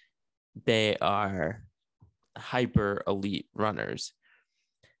 So they are hyper elite runners.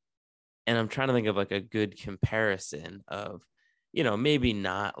 And I'm trying to think of like a good comparison of, maybe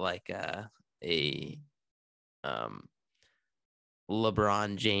not like a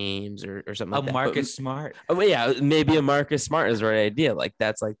LeBron James or something like that. Marcus Smart. Oh yeah, maybe a Marcus Smart is the right idea. Like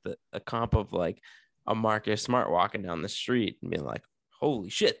that's like a comp of like a Marcus Smart walking down the street and being like, holy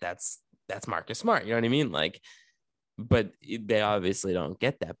shit, that's Marcus Smart. You know what I mean? Like, but they obviously don't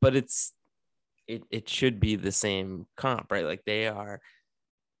get that. But it should be the same comp, right? Like they are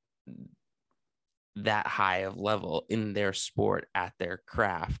that high of level in their sport at their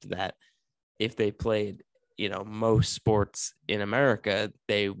craft that if they played, most sports in America,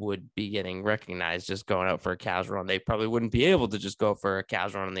 they would be getting recognized just going out for a casual run. They probably wouldn't be able to just go for a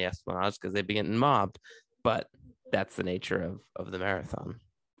casual run on the Esplanade because they'd be getting mobbed. But that's the nature of the marathon.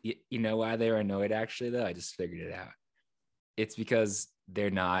 You know why they were annoyed, actually, though? I just figured it out. It's because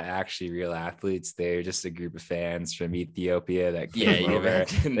they're not actually real athletes. They're just a group of fans from Ethiopia that came over.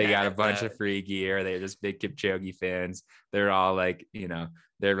 They got a bunch of free gear. They're just big Kipchoge fans. They're all like,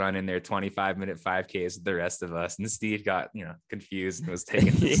 they're running their 25-minute 5Ks with the rest of us. And Steve got, confused and was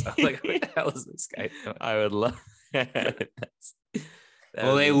taking this. Like, what the hell is this guy doing? I would love well,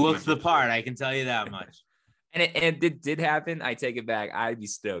 they looked the part. I can tell you that much. And it did happen. I take it back. I'd be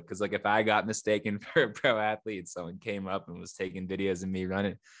stoked because like if I got mistaken for a pro athlete and someone came up and was taking videos of me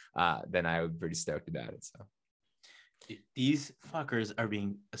running, then I would be pretty stoked about it. So these fuckers are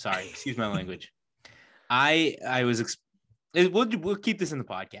being sorry, excuse my language. We'll keep this in the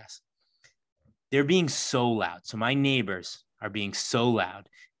podcast. They're being so loud. So my neighbors are being so loud.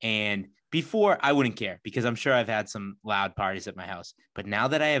 And before I wouldn't care because I'm sure I've had some loud parties at my house. But now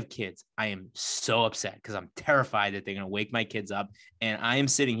that I have kids, I am so upset because I'm terrified that they're going to wake my kids up. And I am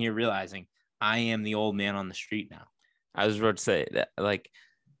sitting here realizing I am the old man on the street now. I was about to say that, like,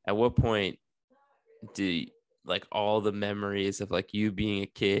 at what point do like all the memories of like you being a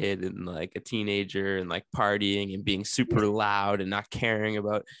kid and like a teenager and like partying and being super loud and not caring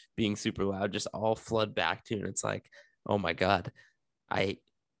about being super loud just all flood back to you? And it's like, oh my God,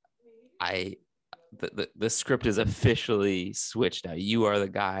 the script is officially switched now. You are the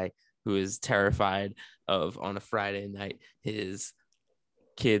guy who is terrified of on a Friday night his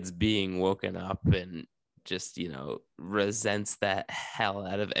kids being woken up and just resents that hell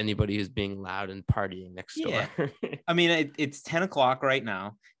out of anybody who's being loud and partying next door. I mean, it's 10 o'clock right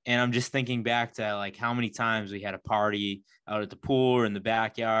now, and I'm just thinking back to like how many times we had a party out at the pool or in the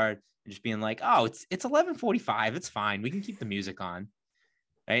backyard and just being like, oh, it's 11:45, it's fine, we can keep the music on.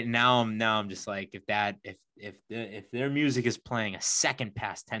 Right now I'm just like, if their music is playing a second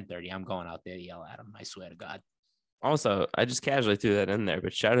past 10:30, I'm going out there to yell at them. I swear to God. Also, I just casually threw that in there,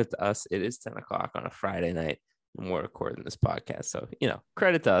 but shout out to us. It is 10 o'clock on a Friday night and we're recording this podcast. So,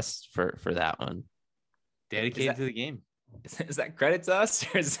 credit to us for that one. Dedicated to the game. Is that credit to us?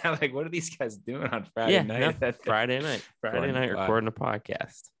 Or is that like, what are these guys doing on Friday night? Friday night recording a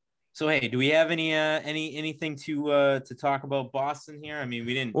podcast. So hey, do we have anything to talk about Boston here? I mean,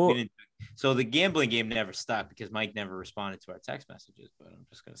 we didn't. So the gambling game never stopped because Mike never responded to our text messages. But I'm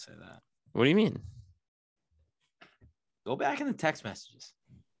just gonna say that. What do you mean? Go back in the text messages.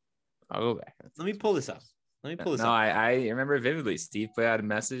 I'll go back. Let me pull this up. No, I remember vividly. Steve put out a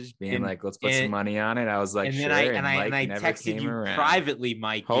message being like, "Let's put some money on it." I was like, and "Sure." then I texted you around. privately,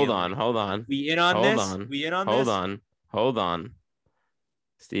 Mike. Hold on. We in on this? We in on this? Hold on.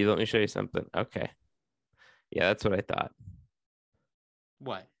 Steve, let me show you something. Okay. Yeah, that's what I thought.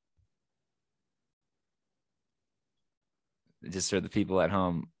 What? Just for the people at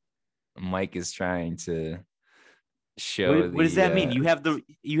home, Mike is trying to show. What does that mean? You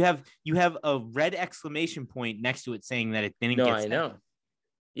have a red exclamation point next to it saying that it didn't get sent. No, I know.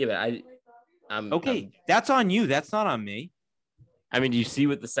 Yeah, but I'm okay. That's on you. That's not on me. I mean, do you see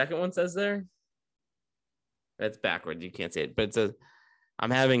what the second one says there? That's backwards. You can't see it, but it says,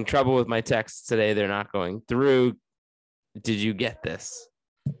 "I'm having trouble with my texts today. They're not going through. Did you get this?"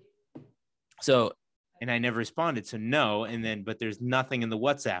 So, and I never responded. So no. And then, but there's nothing in the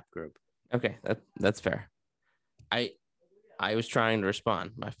WhatsApp group. Okay, that's fair. I was trying to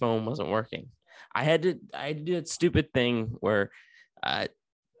respond. My phone wasn't working. I had to do that stupid thing where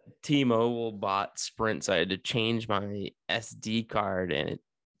T-Mobile bought Sprint, so I had to change my SD card, and it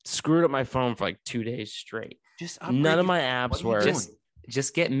screwed up my phone for like 2 days straight. None of my apps were.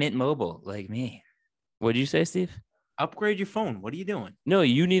 Just get Mint Mobile like me. What'd you say, Steve? Upgrade your phone. What are you doing? No,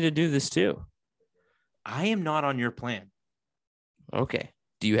 you need to do this too. I am not on your plan. Okay.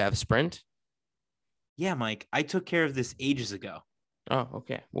 Do you have Sprint? Yeah, Mike. I took care of this ages ago. Oh,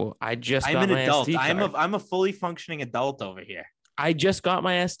 okay. Well, I'm an adult. SD card. I'm a fully functioning adult over here. I just got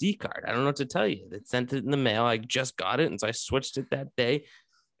my SD card. I don't know what to tell you. They sent it in the mail. I just got it, and so I switched it that day,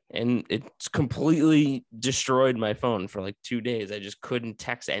 and it's completely destroyed my phone for like 2 days. I just couldn't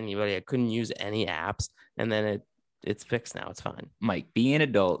text anybody. I couldn't use any apps, and then it's fixed now. It's fine. Mike, be an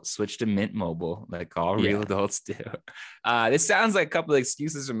adult, switch to Mint Mobile, like all real adults do. This sounds like a couple of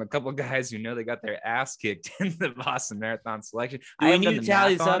excuses from a couple of guys who know they got their ass kicked in the Boston Marathon selection. I need to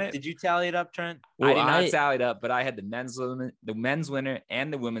tally this up. Did you tally it up, Trent? Well, I did not tally it up, but I had the men's winner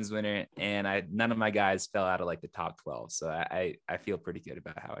and the women's winner, and none of my guys fell out of like the top 12. So I feel pretty good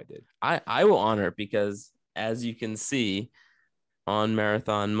about how I did. I will honor it because, as you can see on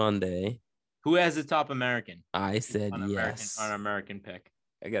Marathon Monday, who has the top American? I said yes. On American pick.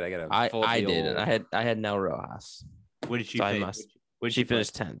 I got I did it. I had Nell Rojas. What did she finish? She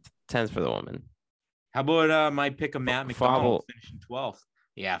finished 10th. 10th for the woman. How about my pick of Matt McDonald finishing 12th?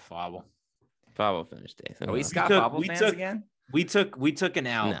 Yeah, Fauble. Fauble finished 8th. Are we Scott Fauble fans again? We took an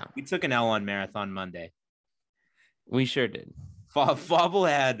L. No. We took an L on Marathon Monday. We sure did. Fauble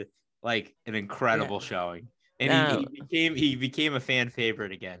had like an incredible showing, and he became a fan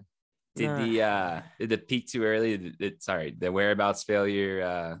favorite again. Did the peak too early? The whereabouts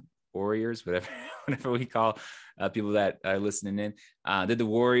failure warriors, whatever we call people that are listening in. Did the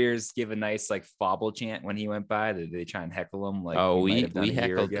Warriors give a nice like Fauble chant when he went by? Did they try and heckle him? Like we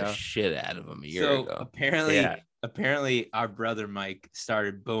heckled the shit out of him a year ago. Apparently our brother Mike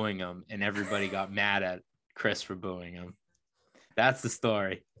started booing him, and everybody got mad at Chris for booing him. That's the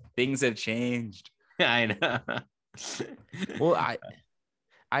story. Things have changed. I know. Well,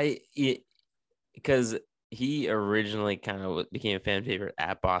 because he originally kind of became a fan favorite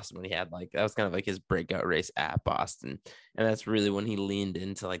at Boston when he had that was kind of like his breakout race at Boston. And that's really when he leaned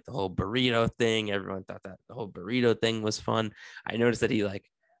into like the whole burrito thing. Everyone thought that the whole burrito thing was fun. I noticed that he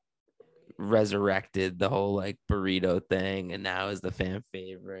resurrected the whole burrito thing and now is the fan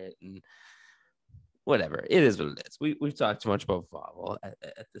favorite and whatever. It is what it is. We've talked too much about Fauble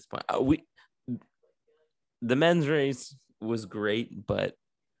at this point. The men's race was great, but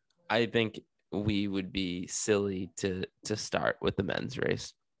I think we would be silly to start with the men's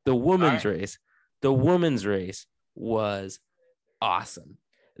race. The women's race was awesome.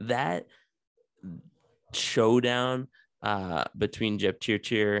 That showdown between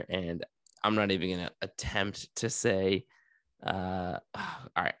Jepchirchir and I'm not even going to attempt to say all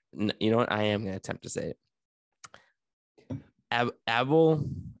right, you know what? I am going to attempt to say it. Abel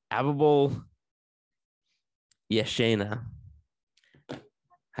Yeshena.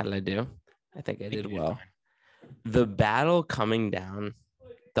 How did I do? I think I did well. The battle coming down,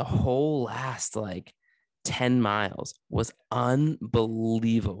 the whole last 10 miles was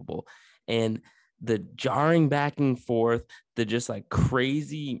unbelievable. And the jarring back and forth, the just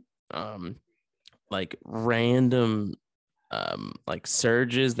crazy, random,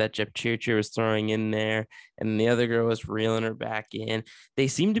 surges that Jepchirchir was throwing in there, and the other girl was reeling her back in. They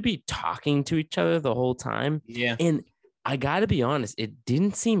seemed to be talking to each other the whole time. Yeah. And I gotta be honest, it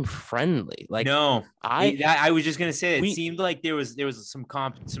didn't seem friendly. Like No, I I was just gonna say it we seemed like there was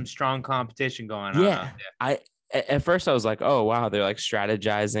some strong competition going on out yeah, at first I was like, oh wow, they're like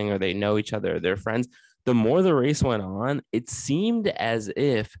strategizing or they know each other, or they're friends. The more the race went on, it seemed as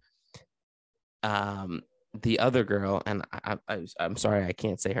if the other girl, and I'm sorry I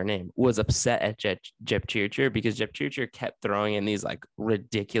can't say her name, was upset at Jepchirchir because Jepchirchir kept throwing in these like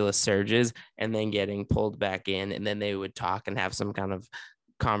ridiculous surges and then getting pulled back in, and then they would talk and have some kind of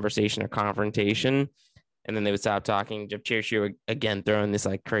conversation or confrontation, and then they would stop talking. Jepchirchir would again throw in this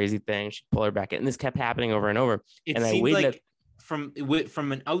like crazy thing, she'd pull her back in, and this kept happening over and over. It And I seemed waited like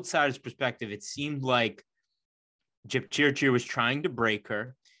from an outsider's perspective, it seemed like Jepchirchir was trying to break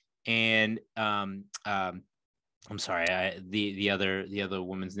her, and I'm sorry, the other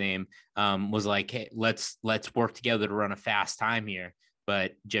woman's name was like, hey, let's work together to run a fast time here.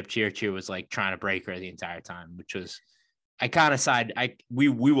 But Jepchirchir was like trying to break her the entire time, which was I kind of side. We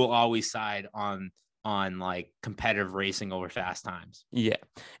will always side on like competitive racing over fast times. Yeah.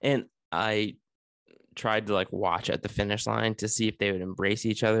 And I tried to like watch at the finish line to see if they would embrace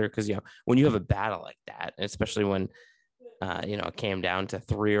each other. Cause, you know, when you have a battle like that, especially when, you know, it came down to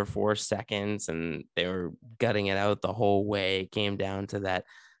 3 or 4 seconds and they were gutting it out the whole way, it came down to that,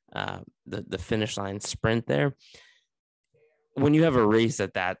 the finish line sprint there. When you have a race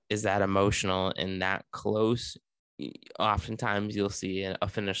that is that emotional and that close, oftentimes you'll see a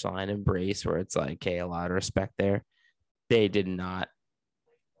finish line embrace where it's like, hey, a lot of respect there. They did not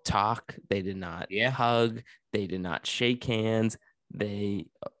talk. They did not hug. They did not shake hands. They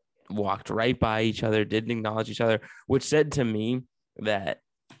walked right by each other, didn't acknowledge each other, which said to me that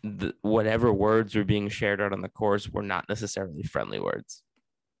whatever words were being shared out on the course were not necessarily friendly words.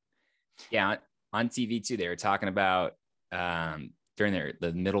 Yeah, on TV too, they were talking about during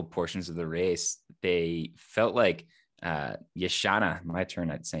the middle portions of the race, they felt like Yashana, my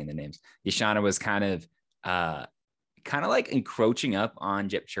turn at saying the names. Yashana was kind of like encroaching up on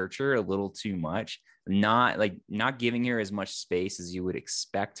Jepchirchir a little too much, not giving her as much space as you would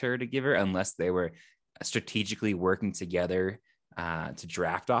expect her to give her unless they were strategically working together to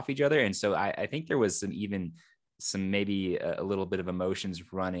draft off each other. And so I think there was some maybe a little bit of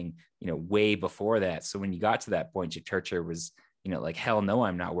emotions running, you know, way before that. So when you got to that point, Jepchirchir was, you know, like, hell no,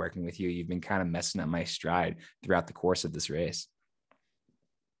 I'm not working with you. You've been kind of messing up my stride throughout the course of this race.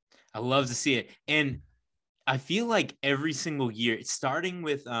 I love to see it. And I feel like every single year, it's starting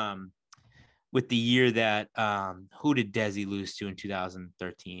with the year that who did Desi lose to in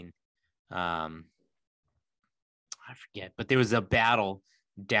 2013? I forget, but there was a battle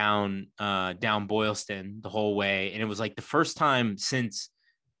down Boylston the whole way, and it was like the first time since,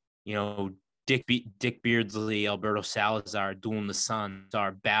 you know, Dick Beardsley, Alberto Salazar dueling the Suns,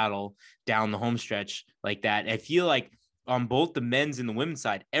 our battle down the home stretch like that. I feel like on both the men's and the women's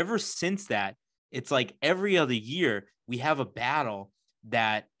side, ever since that, it's like every other year we have a battle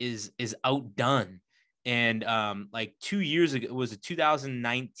that is outdone. And like 2 years ago, it was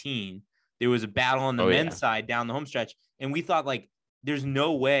 2019, there was a battle on the men's side down the home stretch, and we thought like there's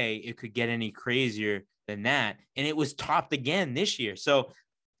no way it could get any crazier than that, and it was topped again this year. So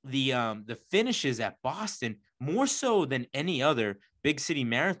the finishes at Boston, more so than any other big city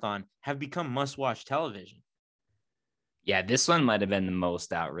marathon, have become must-watch television. Yeah, this one might have been the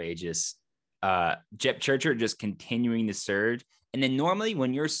most outrageous. Jepchirchir just continuing to surge. And then normally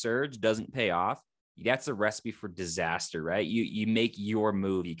when your surge doesn't pay off, that's a recipe for disaster, right? You make your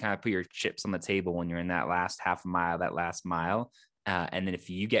move. You kind of put your chips on the table when you're in that last half mile, that last mile. And then if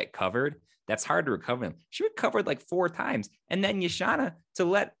you get covered, that's hard to recover them. She recovered like 4 times. And then Yashana to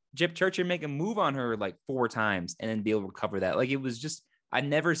let Jepchirchir make a move on her like 4 times and then be able to recover that. Like, it was just, I've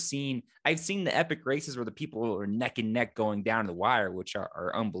seen the epic races where the people are neck and neck going down to the wire, which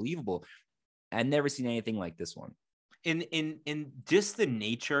are unbelievable. I've never seen anything like this one. In just the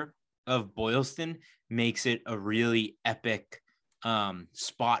nature of Boylston makes it a really epic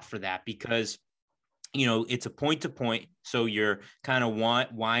spot for that, because, you know, it's a point to point. So you're kind of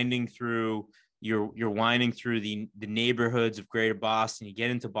winding through, you're winding through the neighborhoods of Greater Boston. You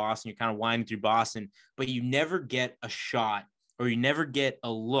get into Boston, you're kind of winding through Boston, but you never get a shot, or you never get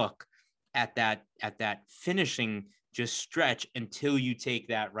a look at that finishing just stretch until you take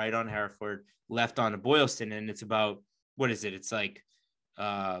that right on Hereford, left on to Boylston. And it's about, what is it? It's like,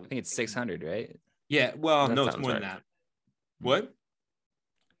 I think it's 600, right? Yeah. Well, That no, it's sounds more right. than that. What?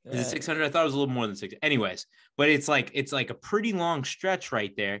 Is it 600? I thought it was a little more than 600. Anyways, but it's like a pretty long stretch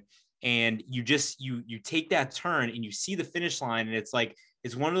right there. And you just, you take that turn and you see the finish line. And it's like,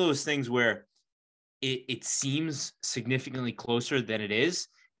 it's one of those things where it seems significantly closer than it is.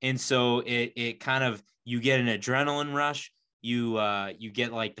 And so it kind of, you get an adrenaline rush. You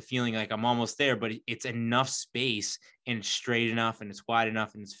get like the feeling like I'm almost there, but it's enough space and it's straight enough and it's wide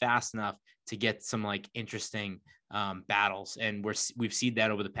enough and it's fast enough to get some like interesting battles. And we've seen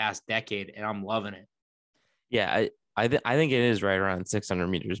that over the past decade, and I'm loving it. Yeah, I think it is right around 600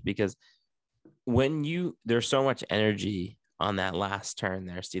 meters, because there's so much energy on that last turn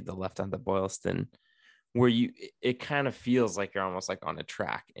there, Steve, the left onto Boylston, where it kind of feels like you're almost like on a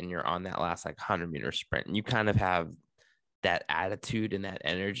track and you're on that last like 100-meter sprint, and you kind of have that attitude and that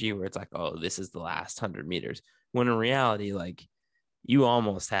energy where it's like, oh, this is the last 100 meters, when in reality, like, you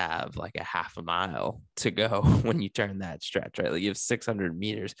almost have like a half a mile to go when you turn that stretch, right? Like, you have 600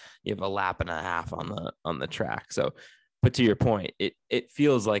 meters, you have a lap and a half on the track. So, but to your point, it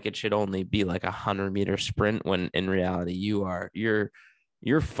feels like it should only be like 100-meter sprint, when in reality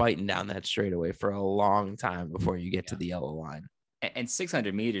you're fighting down that straightaway for a long time before you get to the yellow line. And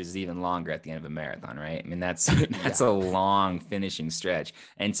 600 meters is even longer at the end of a marathon, right? I mean, that's a long finishing stretch.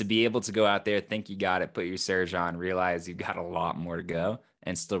 And to be able to go out there, think you got it, put your surge on, realize you've got a lot more to go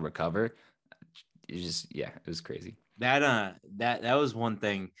and still recover. It was crazy. That was one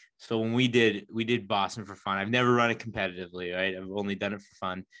thing. So when we did Boston for fun, I've never run it competitively, right? I've only done it for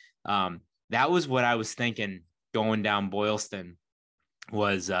fun. That was what I was thinking going down Boylston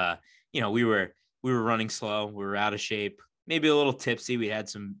was, we were running slow. We were out of shape, maybe a little tipsy. We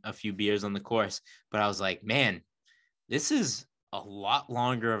had a few beers on the course, but I was like, man, this is a lot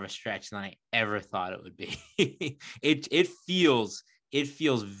longer of a stretch than I ever thought it would be. It feels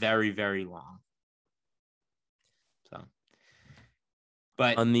very, very long. So,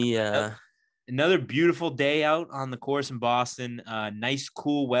 but on the another beautiful day out on the course in Boston, nice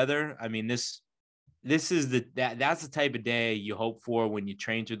cool weather. I mean, this is that's the type of day you hope for when you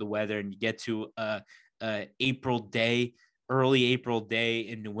train through the weather and you get to early April day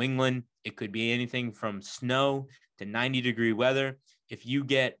in New England. It could be anything from snow to 90-degree weather. If you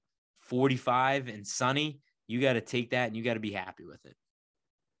get 45 and sunny, you got to take that and you got to be happy with it.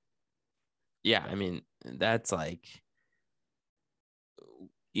 Yeah, I mean, that's like,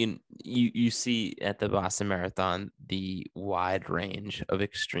 you see at the Boston Marathon the wide range of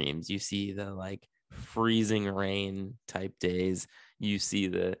extremes. You see the like freezing rain type days. You see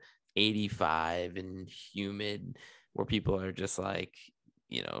the 85 and humid, where people are just like,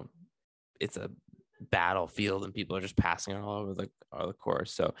 it's a battlefield and people are just passing all over the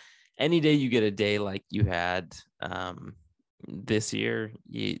course. So any day you get a day like you had this year,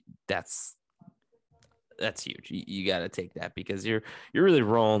 that's huge. You got to take that, because you're really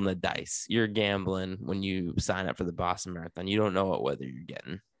rolling the dice. You're gambling when you sign up for the Boston Marathon. You don't know what weather you're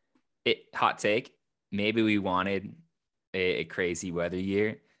getting. Hot take. Maybe we wanted a crazy weather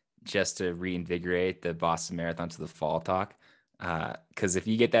year just to reinvigorate the Boston Marathon to the fall talk. Because if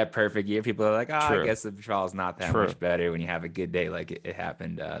you get that perfect year, people are like, I guess the trial is not that much better when you have a good day like it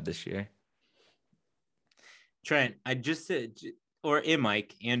happened this year. Trent, I just or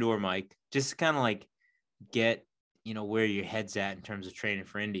Mike, just kind of like get where your head's at in terms of training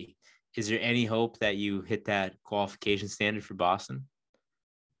for Indy. Is there any hope that you hit that qualification standard for Boston?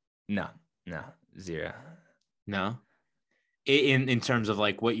 No, zero. No, in terms of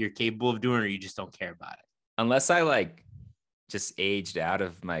like what you're capable of doing, or you just don't care about it? Unless I like just aged out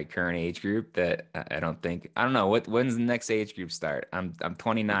of my current age group, that I don't know when's the next age group start. I'm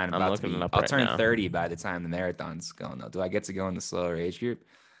 29. I'll turn 30 by the time the marathon's going though. Do I get to go in the slower age group?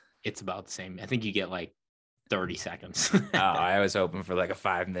 It's about the same. I think you get like 30 seconds. I was hoping for like a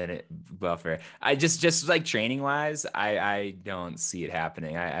 5-minute buffer. I just like training wise, I don't see it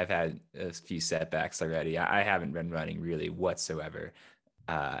happening. I've had a few setbacks already. I haven't been running really whatsoever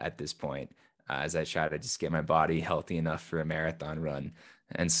at this point, as I try to just get my body healthy enough for a marathon run.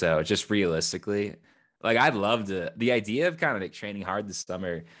 And so just realistically, like, I'd love the idea of kind of like training hard this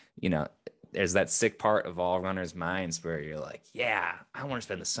summer. There's that sick part of all runners' minds where you're like, yeah, I want to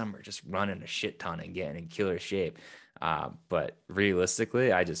spend the summer just running a shit ton and getting in killer shape. But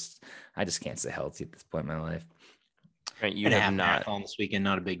realistically, I just can't stay healthy at this point in my life. Right, you have not on this weekend,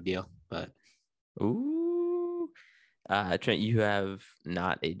 not a big deal, but Trent, you have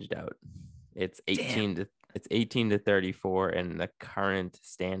not aged out. It's 18 to 34, and the current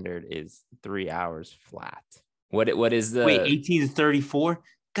standard is 3 hours flat. What is the 18 to 34?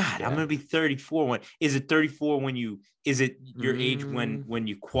 God, yeah. I'm gonna be 34 when is it 34 is it your age when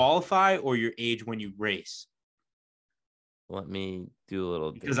you qualify, or your age when you race? Let me do a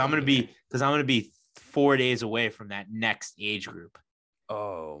little because I'm gonna be 4 days away from that next age group.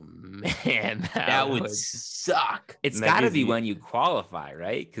 Oh man, that would suck. It's got to be when you qualify,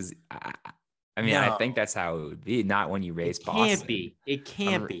 right? Because I mean, I No. think that's how it would be. Not when you race It Boston. can't be. It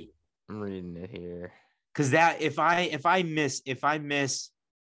can't be. I'm reading it here. Because that if I miss it,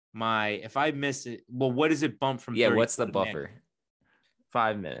 well, what does it bump from? Yeah, 30 what's the to the man? buffer?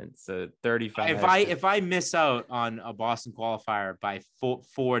 5 minutes. So 35. If I miss out on a Boston qualifier by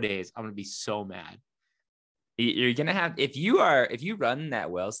 4 days, I'm gonna be so mad. You're gonna have if you run that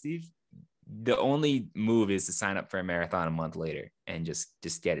well, Steve. The only move is to sign up for a marathon a month later and just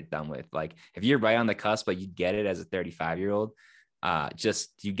get it done with. Like if you're right on the cusp, but you get it as a 35-year-old,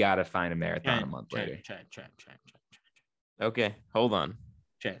 you gotta find a marathon a month later. Okay, hold on.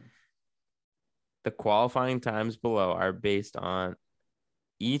 The qualifying times below are based on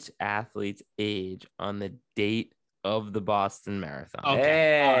each athlete's age on the date of the Boston Marathon. Okay.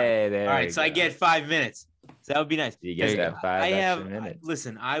 Hey, there All we right, so I go. get 5 minutes. So that would be nice. You get There you that 5 extra minutes.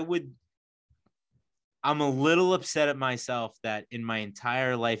 Listen, I'm a little upset at myself that in my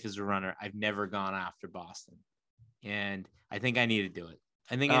entire life as a runner, I've never gone after Boston. And I think I need to do it.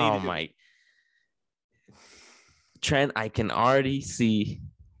 I need Oh to do my. Trent, I can already see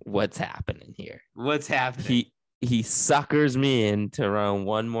what's happening here. What's happening? He suckers me in to run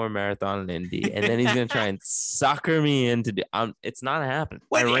one more marathon in Indy, and then he's gonna try and sucker me into it's not happening.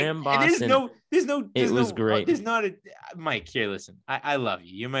 I ran Boston. It was great. There's not a Mike here. Listen, I love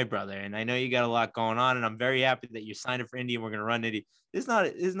you. You're my brother, and I know you got a lot going on, and I'm very happy that you signed up for Indy and we're gonna run Indy.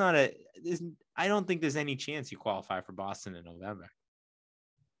 I don't think there's any chance you qualify for Boston in November.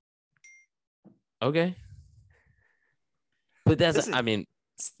 Okay, but that's Listen, I mean,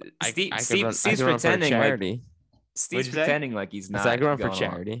 Steve's I could run for pretending like charity. Steve's What'd you say? pretending like he's not. I could run for going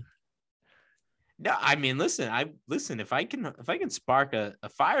along. charity. No, I mean, listen. If I can spark a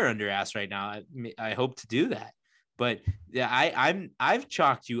fire under your ass right now, I hope to do that. But yeah, I've already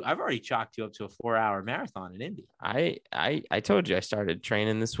chalked you up to a 4-hour marathon in Indy. I told you I started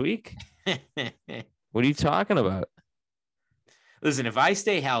training this week. What are you talking about? Listen, if I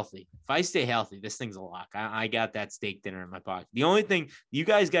stay healthy, this thing's a lock. I got that steak dinner in my pocket. The only thing you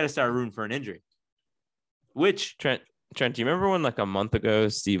guys got to start rooting for an injury. Which Trent, do you remember when like a month ago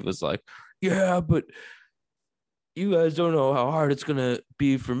Steve was like, "Yeah, but you guys don't know how hard it's gonna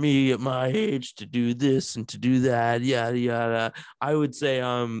be for me at my age to do this and to do that, yada yada. I would say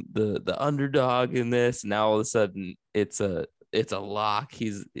I'm the underdog in this." Now all of a sudden it's a lock.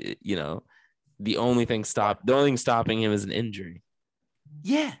 He's the only thing stopping him is an injury.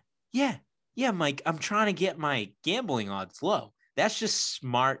 Yeah, Mike. I'm trying to get my gambling odds low. That's just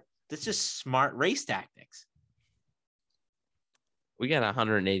smart. That's just smart race tactics. We got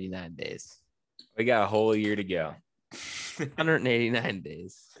 189 days. We got a whole year to go. 189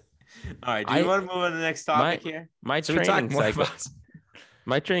 days. All right. Do you want to move on to the next topic here? My Should we talk training more cycle. about-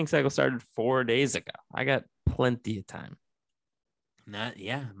 My training cycle started 4 days ago. I got plenty of time.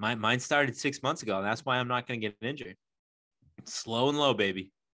 Mine started 6 months ago, and that's why I'm not going to get injured. Slow and low,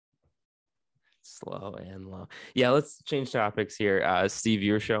 baby. Slow and low. Yeah, let's change topics here. Steve,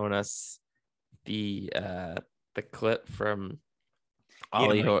 you were showing us the clip from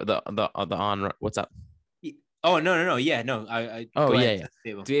Ollie, the on. What's up? Oh no. Yeah, no. I Oh, go yeah, ahead.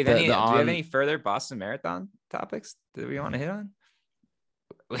 Do we have The any further Boston Marathon topics that we want to hit on?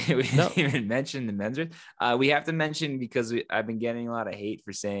 We No. didn't even mention the men's race. We have to mention because I've been getting a lot of hate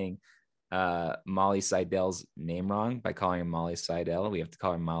for saying Molly Seidel's name wrong by calling her Molly Seidel. We have to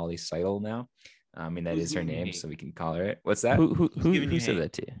call her Molly Seidel now. I mean, that Who's is her giving you name, hate? so we can call her it. What's that? Who giving you said hate?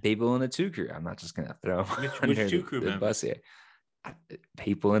 that to you? People in the 2 crew. I'm not just gonna throw Which under 2 crew the members? bus here.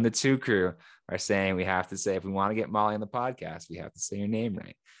 People in the 2 crew are saying we have to say, if we want to get Molly on the podcast, we have to say your name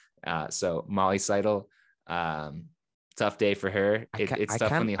right. So Molly Seidel, tough day for her. It's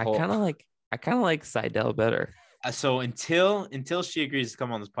tough when the whole. I kind of like Seidel better. So until she agrees to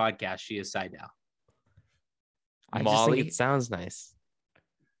come on this podcast, she is Seidel. I just Molly- think it sounds nice.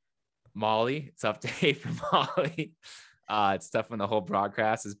 Molly, tough day for Molly. It's tough when the whole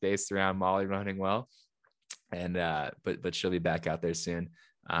broadcast is based around Molly running well, and but she'll be back out there soon.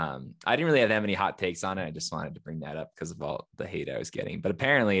 I didn't really have that many hot takes on it. I just wanted to bring that up because of all the hate I was getting. But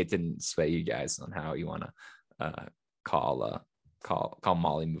apparently, it didn't sway you guys on how you want to call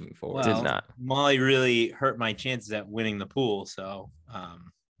Molly moving forward. Did not. Molly really hurt my chances at winning the pool. So,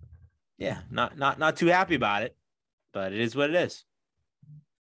 yeah, not too happy about it, but it is what it is.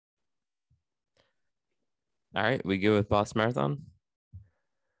 All right, we go with Boston Marathon.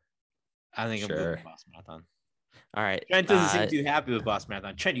 I think I'm good Sure. with Boston Marathon. All right. Trent doesn't seem too happy with Boston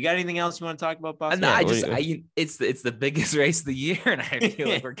Marathon. Trent, you got anything else you want to talk about Boston? No, Marathon? it's the biggest race of the year, and I feel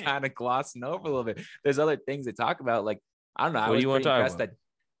like we're kind of glossing over a little bit. There's other things to talk about, like I don't know. I What do was you want pretty to talk impressed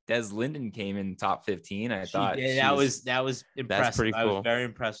that Des Linden came in top 15. I thought that was impressive. pretty I was cool. very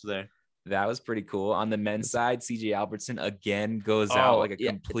impressed with her. That was pretty cool. On the men's side, CJ Albertson again goes out like a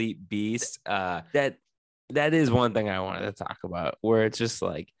complete beast. That is one thing I wanted to talk about, where it's just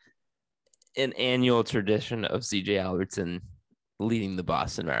like an annual tradition of CJ Albertson leading the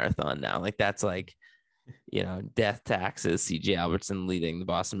Boston Marathon now. Like that's like, death taxes, CJ Albertson leading the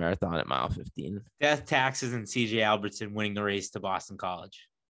Boston Marathon at mile 15. Death taxes and CJ Albertson winning the race to Boston College.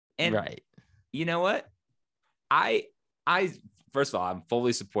 And right. You know what? I first of all, I'm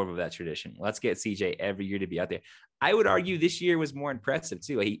fully supportive of that tradition. Let's get CJ every year to be out there. I would argue this year was more impressive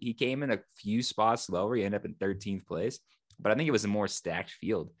too. He came in a few spots lower. He ended up in 13th place, but I think it was a more stacked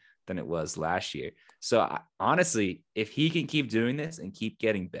field than it was last year. So honestly, if he can keep doing this and keep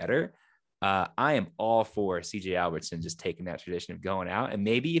getting better, I am all for CJ Albertson just taking that tradition of going out. And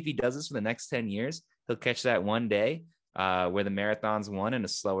maybe if he does this for the next 10 years, he'll catch that one day where the marathon's won in a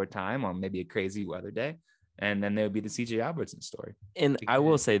slower time on maybe a crazy weather day. And then there would be the CJ Albertson story. And I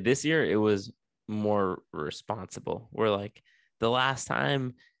will say this year it was more responsible. Where like the last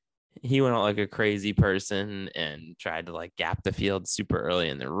time he went out like a crazy person and tried to like gap the field super early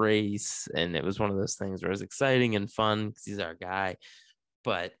in the race. And it was one of those things where it was exciting and fun because he's our guy.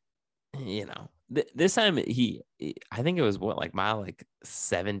 But, this time I think it was like mile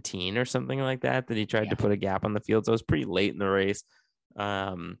 17 or something like that he tried to put a gap on the field. So it was pretty late in the race.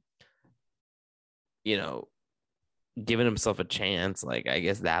 Giving himself a chance, like I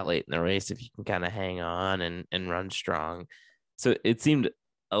guess that late in the race, if you can kind of hang on and run strong. So it seemed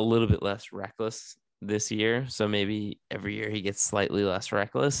a little bit less reckless this year. So maybe every year he gets slightly less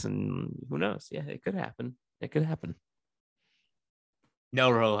reckless, and who knows? Yeah, it could happen.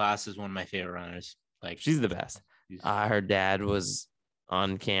 Nell Rojas is one of my favorite runners. Like she's the best. Her dad was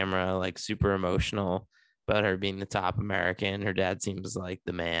on camera, like super emotional about her being the top American. Her dad seems like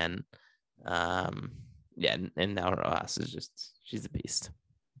the man. Yeah, and now Rojas is she's a beast.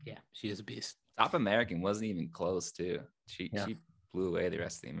 Yeah, she is a beast. Top American wasn't even close too. She blew away the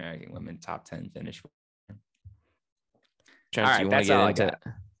rest of the American women. Top 10 finish. Trent, all right,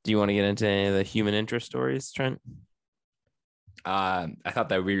 do you want to get into any of the human interest stories, Trent? I thought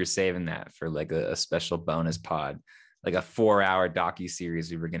that we were saving that for like a special bonus pod, like a 4-hour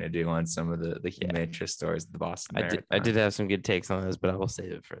docu-series we were going to do on some of the human interest stories of the Boston Marathon. I did have some good takes on this, but I will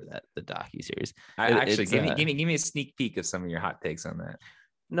save it for the docu-series. Give me a sneak peek of some of your hot takes on that.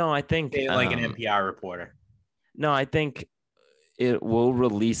 No, I think like an NPR reporter. No, I think it will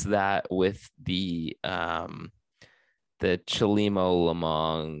release that with the Chelimo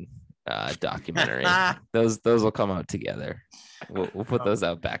Lamong documentary. those will come out together. We'll put those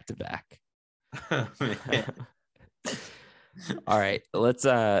out back to back. All right, let's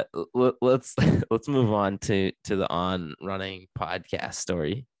move on to the On Running podcast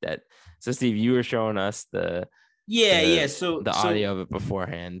story. So Steve, you were showing us the audio of it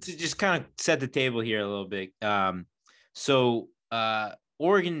beforehand to just kind of set the table here a little bit.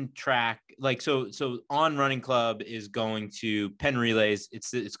 Oregon track, so On Running Club is going to Penn Relays.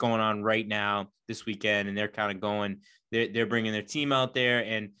 It's going on right now this weekend, and they're kind of going. They're bringing their team out there,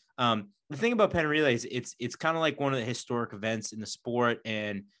 and the thing about Penn Relays, it's kind of like one of the historic events in the sport,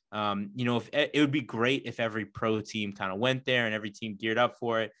 and if it would be great if every pro team kind of went there and every team geared up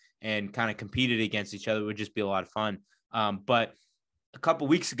for it and kind of competed against each other. It would just be a lot of fun. But a couple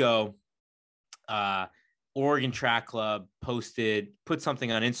weeks ago, Oregon Track Club put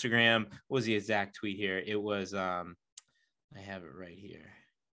something on Instagram. What was the exact tweet here? It was, I have it right here.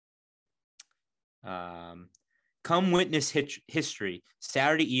 Come witness history.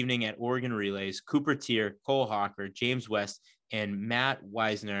 Saturday evening at Oregon Relays, Cooper Tier, Cole Hawker, James West, and Matt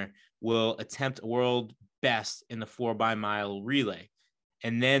Weisner will attempt a world best in the 4x-mile relay.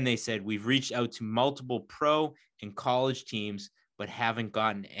 And then they said, we've reached out to multiple pro and college teams, but haven't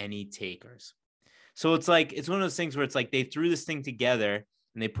gotten any takers. So it's one of those things where it's like they threw this thing together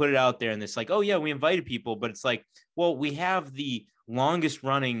and they put it out there, and it's like, oh yeah, we invited people, but it's like, well, we have the longest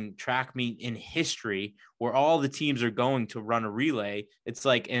running track meet in history where all the teams are going to run a relay. It's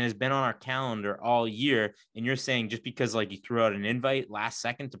like, and it's been on our calendar all year. And you're saying just because like you threw out an invite last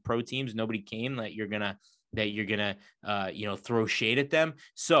second to pro teams, nobody came, that you're gonna throw shade at them.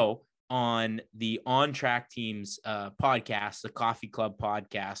 So on the On Track Teams podcast, the Coffee Club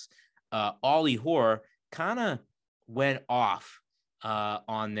podcast, Ollie Hoare kind of went off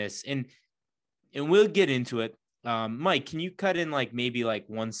on this, and we'll get into it. Mike, can you cut in maybe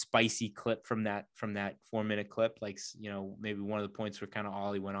one spicy clip from that 4-minute clip? Maybe one of the points where kind of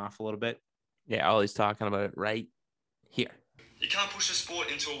Ollie went off a little bit. Yeah, Ollie's talking about it right here. You can't push the sport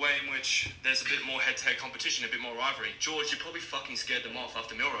into a way in which there's a bit more head-to-head competition, a bit more rivalry. George, you probably fucking scared them off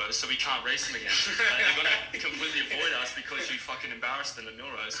after Millrose, so we can't race them again. They're going to completely avoid us because you fucking embarrassed them at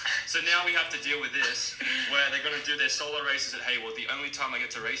Millrose. So now we have to deal with this, where they're going to do their solo races at Hayward. The only time I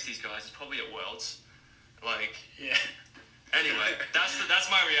get to race these guys is probably at Worlds. Like, yeah. Anyway, that's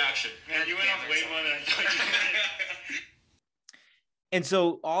my reaction. Man, you went off way more than I thought you did. And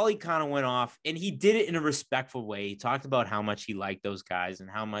so Ollie kind of went off, and he did it in a respectful way. He talked about how much he liked those guys and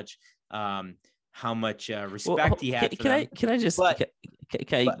how much respect he had. Can I give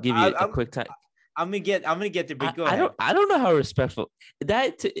you a quick time? I'm gonna get there, but go ahead. I don't know how respectful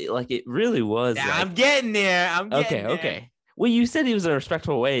it really was. I'm getting there. Okay. Well, you said he was in a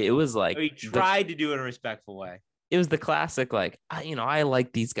respectful way. It was like he tried to do it in a respectful way. It was the classic, like, I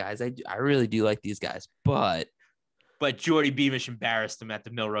like these guys. I really do like these guys, but Jordy Beamish embarrassed him at the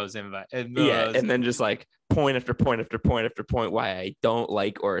Millrose invite. Yeah, and then just like point after point after point after point why I don't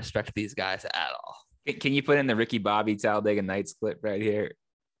like or respect these guys at all. Can you put in the Ricky Bobby Talladega Nights clip right here?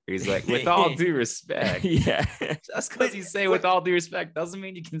 He's like, with all due respect. Yeah. Just because you say with all due respect doesn't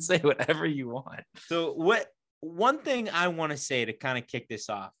mean you can say whatever you want. So one thing I want to say to kind of kick this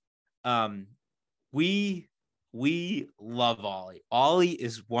off, we love Ollie. Ollie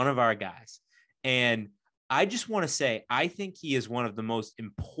is one of our guys. And I just want to say, I think he is one of the most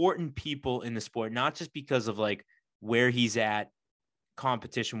important people in the sport, not just because of like where he's at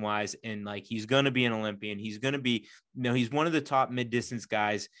competition wise. And like, he's going to be an Olympian. He's going to be, he's one of the top mid distance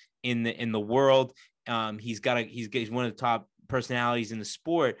guys in the world. He's one of the top personalities in the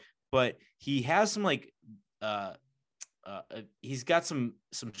sport, but he has some like, he's got some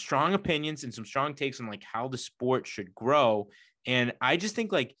strong opinions and some strong takes on like how the sport should grow. And I just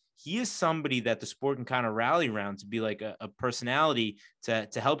think like, he is somebody that the sport can kind of rally around to be like a personality to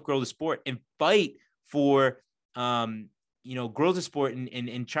help grow the sport and fight for, grow the sport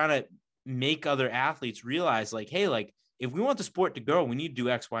and trying to make other athletes realize like, hey, like if we want the sport to grow, we need to do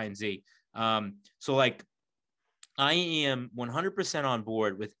X, Y, and Z. So like I am 100% on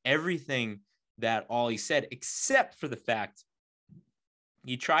board with everything that Ollie said, except for the fact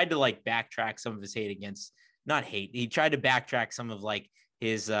he tried to like backtrack some of his hate against, not hate. He tried to backtrack some of like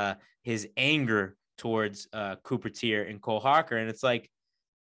his anger towards Cooper Teare and Cole Hocker. And it's like,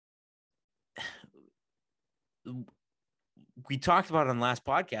 we talked about it on the last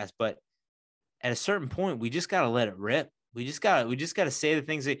podcast, but at a certain point, we just got to let it rip. We just got to say the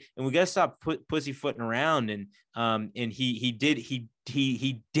things and we got to stop pussyfooting around. And he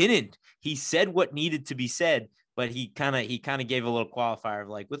didn't. He said what needed to be said, but he kind of gave a little qualifier of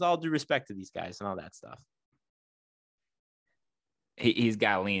like, with all due respect to these guys and all that stuff. He's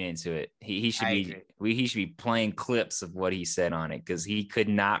got to lean into it. He should be playing clips of what he said on it, because he could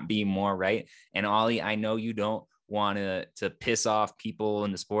not be more right. And Ollie, I know you don't want to piss off people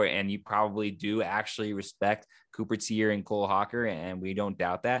in the sport, and you probably do actually respect Cooper Teare and Cole Hocker, and we don't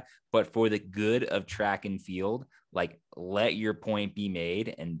doubt that. But for the good of track and field, like, let your point be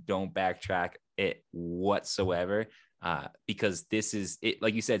made and don't backtrack it whatsoever. Because this is it,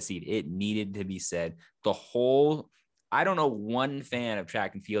 like you said, Steve, it needed to be said. I don't know one fan of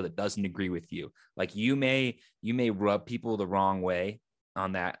track and field that doesn't agree with you. Like, you may rub people the wrong way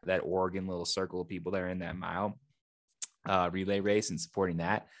on that Oregon little circle of people that are in that mile relay race and supporting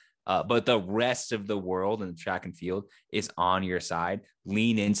that. But the rest of the world and the track and field is on your side.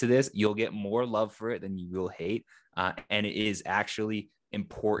 Lean into this. You'll get more love for it than you will hate. And it is actually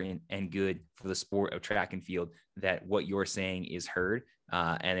important and good for the sport of track and field that what you're saying is heard.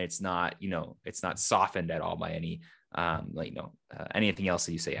 And it's not softened at all by anything else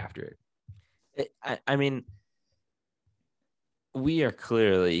that you say after it. I mean, we are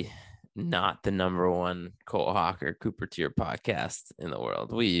clearly not the number one Cole Hocker Cooper Teare podcast in the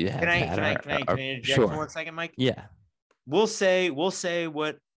world. We have can I interject for 1 second, Mike? Yeah. We'll say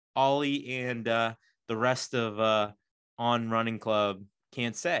what Ollie and the rest of On Running Club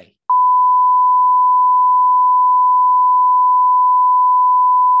can't say.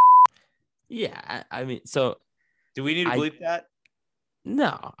 Yeah, I mean, so do we need to bleep that?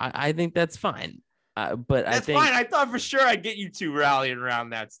 No, I think that's fine. But that's I think fine. I thought for sure I'd get you two rallying around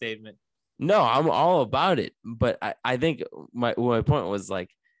that statement. No, I'm all about it. But I think my point was like,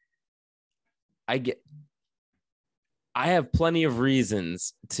 I have plenty of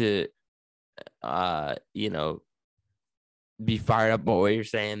reasons to, be fired up about what you're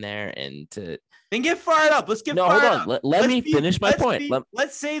saying there and to. Then get fired up. Let's get fired up. Hold on. Let me finish my point.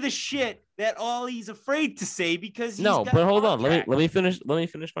 Let's say the shit that Ollie's afraid to say because he's but hold on. Let me finish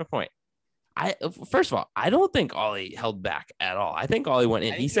my point. First of all, I don't think Ollie held back at all. I think Ollie went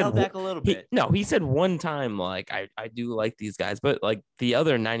in. I He think said held back a little bit. he said one time, like, I do like these guys, but like the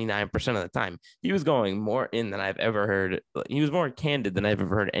other 99% of the time, he was going more in than I've ever heard. He was more candid than I've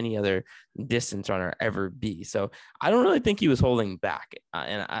ever heard any other distance runner ever be. So I don't really think he was holding back.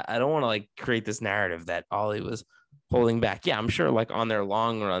 And I don't want to like create this narrative that Ollie was holding back. Yeah, I'm sure like on their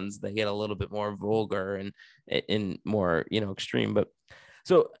long runs, they get a little bit more vulgar and more, extreme, but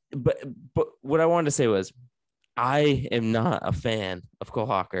what I wanted to say was I am not a fan of Cole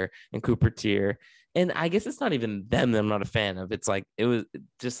Hawker and Cooper Tier. And I guess it's not even them that I'm not a fan of. It's like it was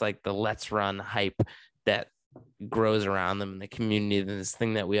just like the let's run hype that grows around them in the community. This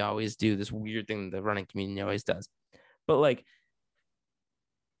thing that we always do, this weird thing that the running community always does. But like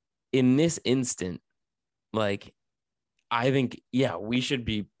in this instant, like I think, yeah, we should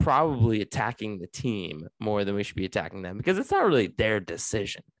be probably attacking the team more than we should be attacking them because it's not really their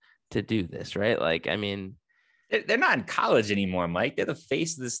decision to do this, right? Like, I mean, they're not in college anymore, Mike. They're the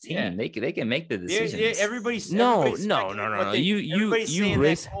face of this team. Yeah. They can make the decisions. Everybody's No. everybody's saying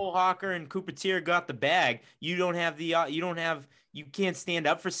that Cole Hawker and Cooper Tier got the bag. You don't have you can't stand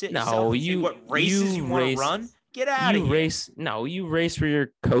up for yourself. No, and say what races you want to run. Get out of here. You race for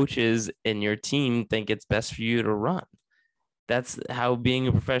your coaches and your team think it's best for you to run. That's how being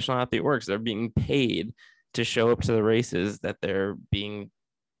a professional athlete works. They're being paid to show up to the races that they're being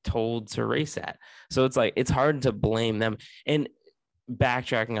told to race at. So it's like, it's hard to blame them. And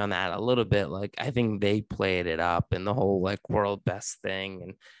backtracking on that a little bit, like I think they played it up and the whole like world best thing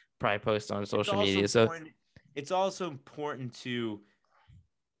and probably post on social media. So it's also important to,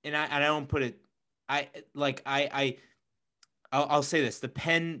 and I don't put it, I'll say this: the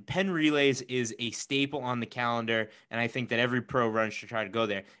Penn Relays is a staple on the calendar, and I think that every pro run should try to go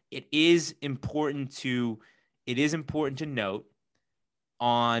there. It is important to note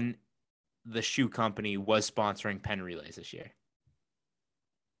on the shoe company was sponsoring Penn Relays this year.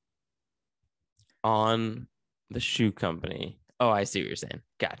 On the shoe company. Oh, I see what you're saying.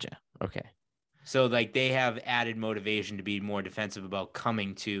 Gotcha. Okay. So like they have added motivation to be more defensive about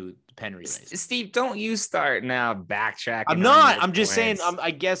coming to the Penn Relays. Steve, don't you start now backtracking. I'm not. I'm just saying. I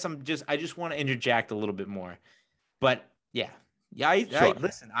just want to interject a little bit more. But yeah. Sure.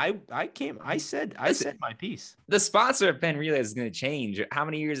 I said my piece. The sponsor of Penn Relays is going to change. How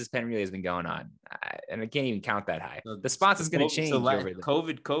many years has Penn Relays been going on? And I can't even count that high. The sponsor is going to change.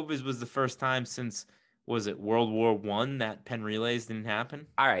 COVID was the first time since, was it World War I that Penn Relays didn't happen?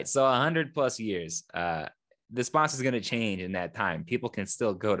 All right. So 100+ years. The sponsor is going to change in that time. People can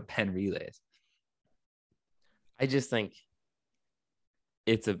still go to Penn Relays. I just think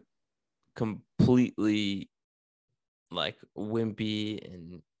it's a completely like wimpy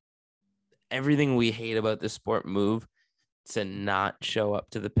and everything we hate about the sport move to not show up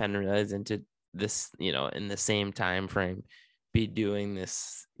to the Penn Relays and to this, in the same time frame, be doing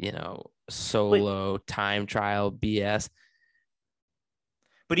this, solo time trial BS.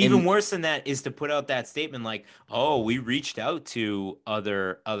 But even worse than that is to put out that statement like, "Oh, we reached out to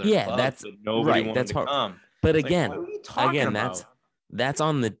other clubs, that's but nobody wanted to come." But Like, again, what are you talking about? that's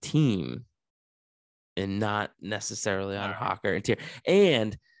on the team and not necessarily on Hawker and Tier.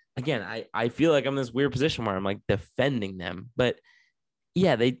 And again, I feel like I'm in this weird position where I'm like defending them, but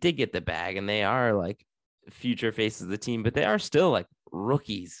yeah, they did get the bag and they are like future faces of the team, but they are still like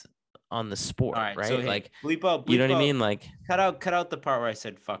rookies on the sport, right? So, hey, like bleep out, you know what I mean? Like cut out the part where I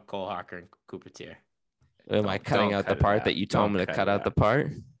said fuck Cole Hawker and Cooper Tier. Am I cutting out the part that you told me to cut out the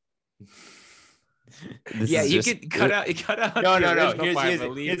part? Yeah, you could cut out. You cut out. No.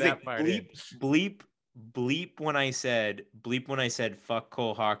 Here's that part. Bleep when I said fuck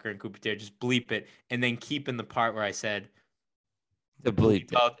Cole Hawker and Cooper Tier. Just bleep it, and then keep in the part where I said the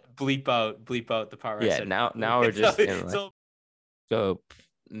bleep out the part where I said. Now we're just in like so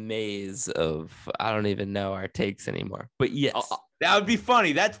maze of I don't even know our takes anymore. But yes, that would be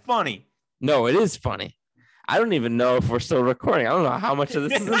funny. That's funny. No, it is funny. I don't even know if we're still recording. I don't know how much of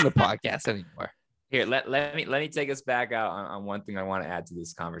this is in the podcast anymore. Here, let me take us back out on one thing I want to add to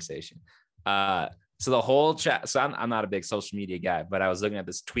this conversation. So the whole chat. So I'm not a big social media guy, but I was looking at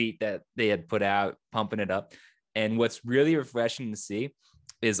this tweet that they had put out, pumping it up, and what's really refreshing to see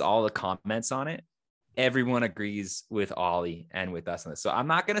is all the comments on it. Everyone agrees with Ollie and with us on this. So I'm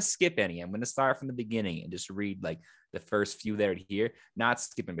not going to skip any. I'm going to start from the beginning and just read like the first few that are here. Not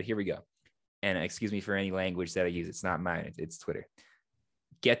skipping, but here we go. And excuse me for any language that I use. It's not mine. It's Twitter.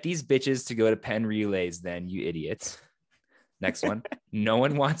 Get these bitches to go to Penn Relays then, you idiots. Next one. No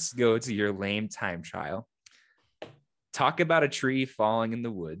one wants to go to your lame time trial. Talk about a tree falling in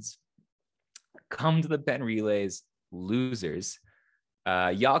the woods. Come to the Penn Relays, losers.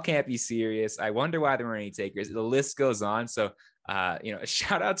 Y'all can't be serious. I wonder why there weren't any takers. The list goes on. So,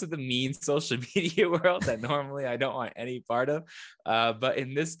 shout out to the mean social media world that normally I don't want any part of. But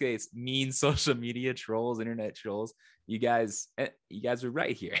in this case, mean social media trolls, internet trolls. You guys are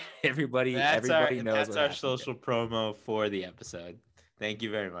right here. Everybody knows. That's our social promo for the episode. Thank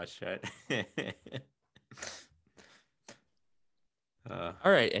you very much, Chet. All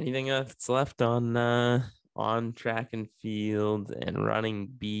right. Anything that's left on track and field and running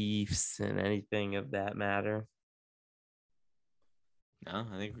beefs and anything of that matter? No,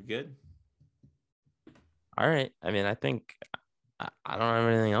 I think we're good. All right. I mean, I think I don't have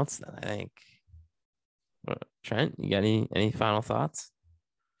anything else then. I think. Trent, you got any final thoughts?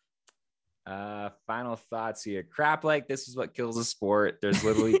 Final thoughts here. Crap like this is what kills a sport. There's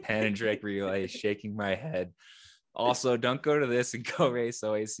literally pen and Drake relay, shaking my head. Also, don't go to this and go race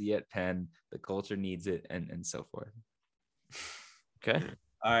OAC at Penn. The culture needs it, and so forth. Okay.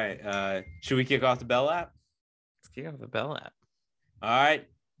 All right. Should we kick off the Bell app? Let's kick off the Bell app. All right.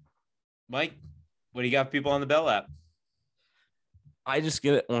 Mike, what do you got for people on the Bell app? I just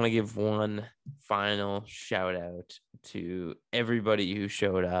want to give one final shout out to everybody who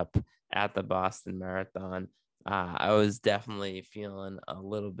showed up at the Boston Marathon. I was definitely feeling a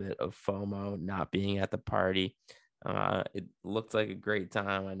little bit of FOMO not being at the party. It looked like a great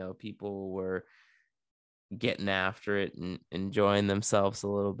time. I know people were getting after it and enjoying themselves a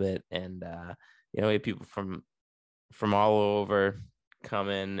little bit. And, we had people from all over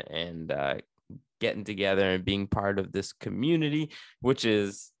coming and getting together and being part of this community, which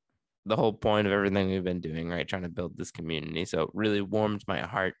is the whole point of everything we've been doing, right? Trying to build this community. So it really warmed my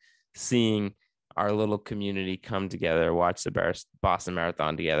heart seeing our little community come together, watch the Boston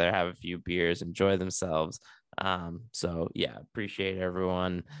Marathon together, have a few beers, enjoy themselves. So yeah, appreciate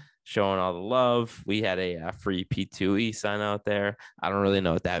everyone showing all the love. We had a free P2E sign out there. I don't really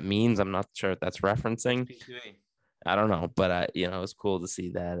know what that means. I'm not sure what that's referencing. P2E. I don't know, but it was cool to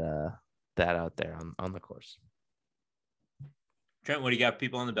see that out there on the course. Trent, what do you got for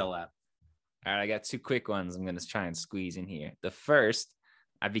people on the Bell app? All right, I got two quick ones I'm going to try and squeeze in here. The first,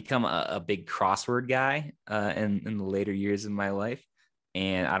 I've become a big crossword guy in the later years of my life.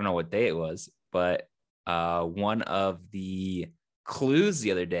 And I don't know what day it was, but one of the clues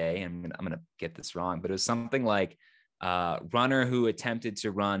the other day, and I'm going to get this wrong, but it was something like runner who attempted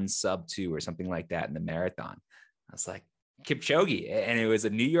to run sub 2 or something like that in the marathon. I was like, Kipchoge. And it was a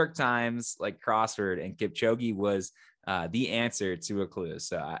New York Times crossword, and Kipchoge was the answer to a clue.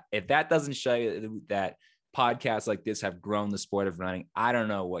 So if that doesn't show you that podcasts like this have grown the sport of running, I don't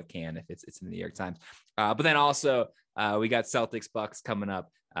know what can, if it's in the New York Times. But then also we got Celtics Bucks coming up.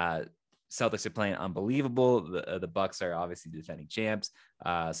 Celtics are playing unbelievable. The Bucks are obviously defending champs.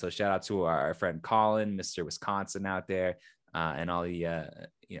 So shout out to our friend Colin, Mr. Wisconsin out there, and all the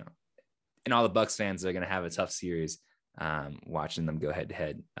and all the Bucks fans are going to have a tough series. Watching them go head to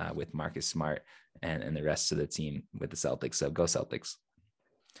head with Marcus Smart and the rest of the team with the Celtics. So go Celtics.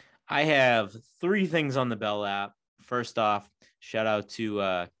 I have 3 things on the Bell app. First off, shout out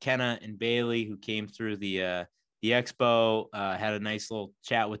to Kenna and Bailey, who came through the expo, had a nice little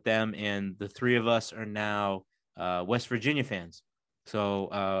chat with them, and the 3 of us are now West Virginia fans. So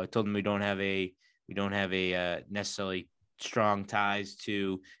I told them we don't have a necessarily strong ties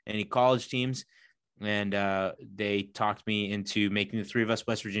to any college teams. And they talked me into making the 3 of us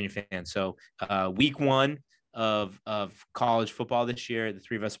West Virginia fans. So week 1 of college football this year, the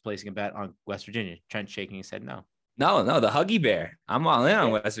 3 of us are placing a bet on West Virginia. Trent shaking his head no. No, the Huggy Bear. I'm all in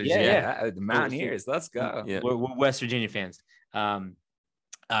on West Virginia. Yeah. The Mountaineers. Let's go. Yeah. We're West Virginia fans.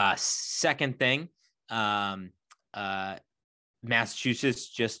 Second thing, Massachusetts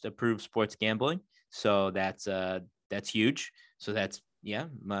just approved sports gambling. So that's huge. So that's,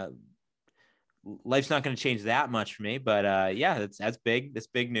 life's not going to change that much for me, but that's big. That's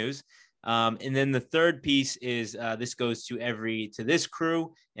big news. And then the third piece is this goes to this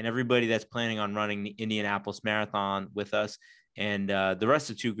crew and everybody that's planning on running the Indianapolis Marathon with us, and the rest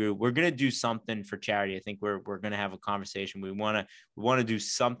of the 2 group. We're going to do something for charity. I think we're going to have a conversation. We want to do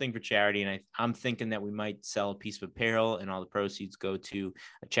something for charity, and I'm thinking that we might sell a piece of apparel, and all the proceeds go to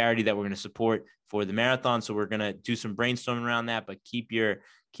a charity that we're going to support for the marathon. So we're going to do some brainstorming around that, but keep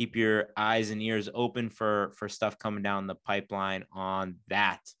your eyes and ears open for stuff coming down the pipeline on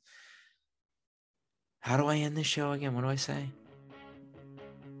that. How do I end this show again? What do I say?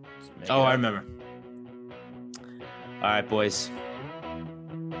 Oh, I remember. All right, boys.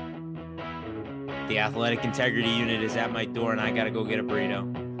 The athletic integrity unit is at my door, and I got to go get a burrito.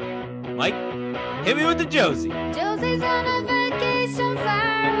 Mike, hit me with the Josie. Josie's on a vacation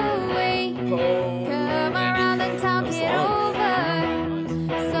far away. Come around and talk it over.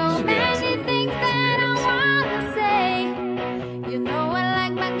 I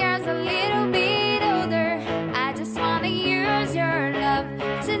like my girl